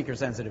another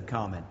seeker-sensitive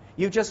comment.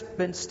 You've just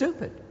been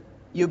stupid.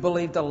 You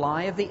believed a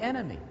lie of the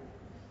enemy.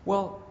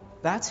 Well,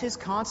 that's his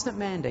constant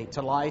mandate,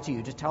 to lie to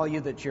you, to tell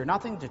you that you're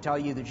nothing, to tell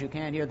you that you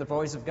can't hear the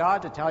voice of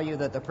God, to tell you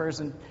that the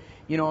person,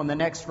 in the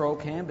next row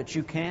can, but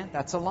you can't.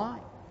 That's a lie.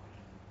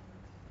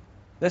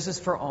 This is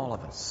for all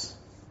of us.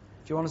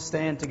 Do you want to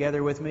stand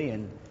together with me?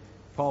 And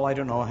Paul, I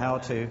don't know how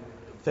to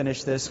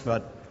finish this,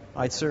 but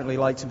I'd certainly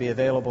like to be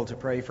available to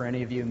pray for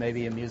any of you.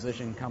 Maybe a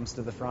musician comes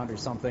to the front or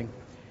something.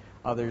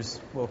 Others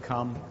will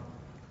come.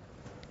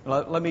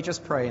 Let me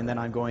just pray, and then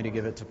I'm going to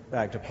give it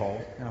back to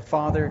Paul. Now,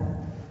 Father,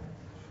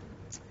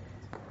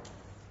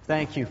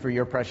 thank you for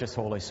your precious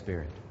Holy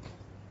Spirit.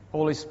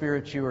 Holy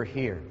Spirit, you are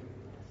here.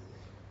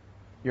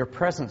 Your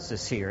presence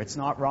is here. It's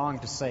not wrong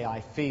to say,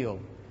 I feel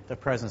the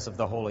presence of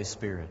the Holy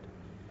Spirit.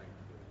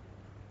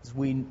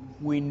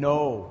 We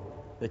know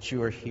that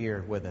you are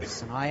here with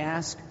us. And I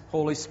ask,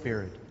 Holy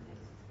Spirit,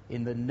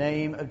 in the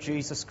name of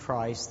Jesus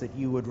Christ, that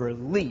you would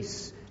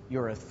release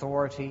your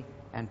authority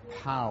and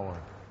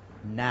power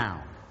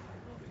now.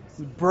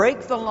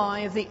 Break the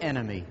lie of the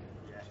enemy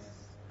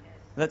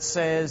that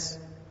says,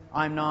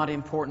 I'm not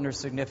important or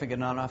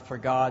significant enough for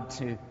God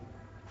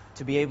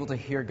to be able to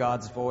hear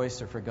God's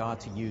voice or for God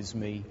to use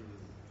me.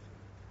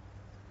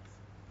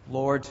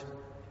 Lord,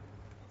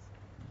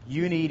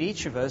 you need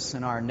each of us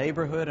in our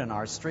neighborhood, in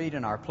our street,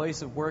 in our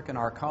place of work, in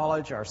our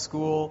college, our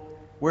school,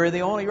 where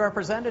the only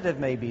representative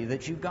may be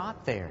that you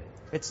got there.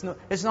 It's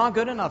not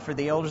good enough for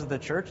the elders of the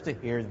church to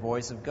hear the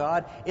voice of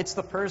God. It's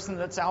the person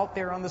that's out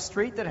there on the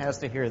street that has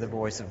to hear the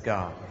voice of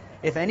God,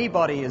 if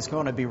anybody is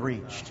going to be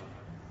reached.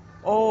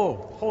 Oh,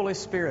 Holy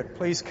Spirit,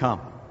 please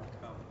come.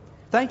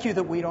 Thank you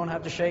that we don't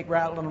have to shake,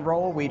 rattle, and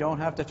roll. We don't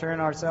have to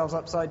turn ourselves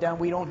upside down.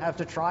 We don't have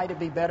to try to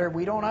be better.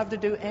 We don't have to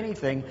do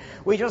anything.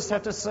 We just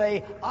have to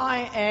say,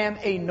 I am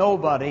a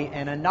nobody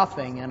and a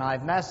nothing, and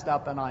I've messed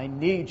up, and I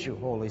need you,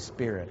 Holy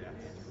Spirit.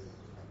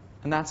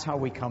 And that's how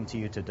we come to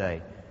you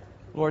today.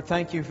 Lord,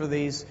 thank you for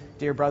these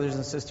dear brothers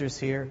and sisters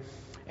here.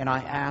 And I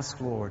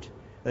ask, Lord,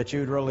 that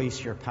you'd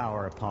release your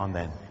power upon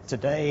them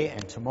today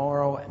and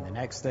tomorrow and the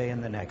next day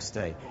and the next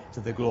day, to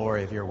the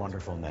glory of your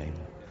wonderful name.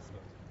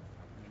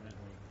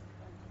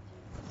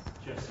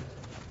 Just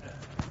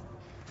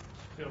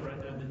feel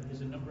right there that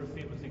there's a number of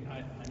people think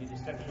I need to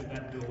step through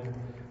that door.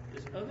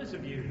 There's others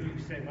of you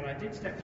who say, well, I did step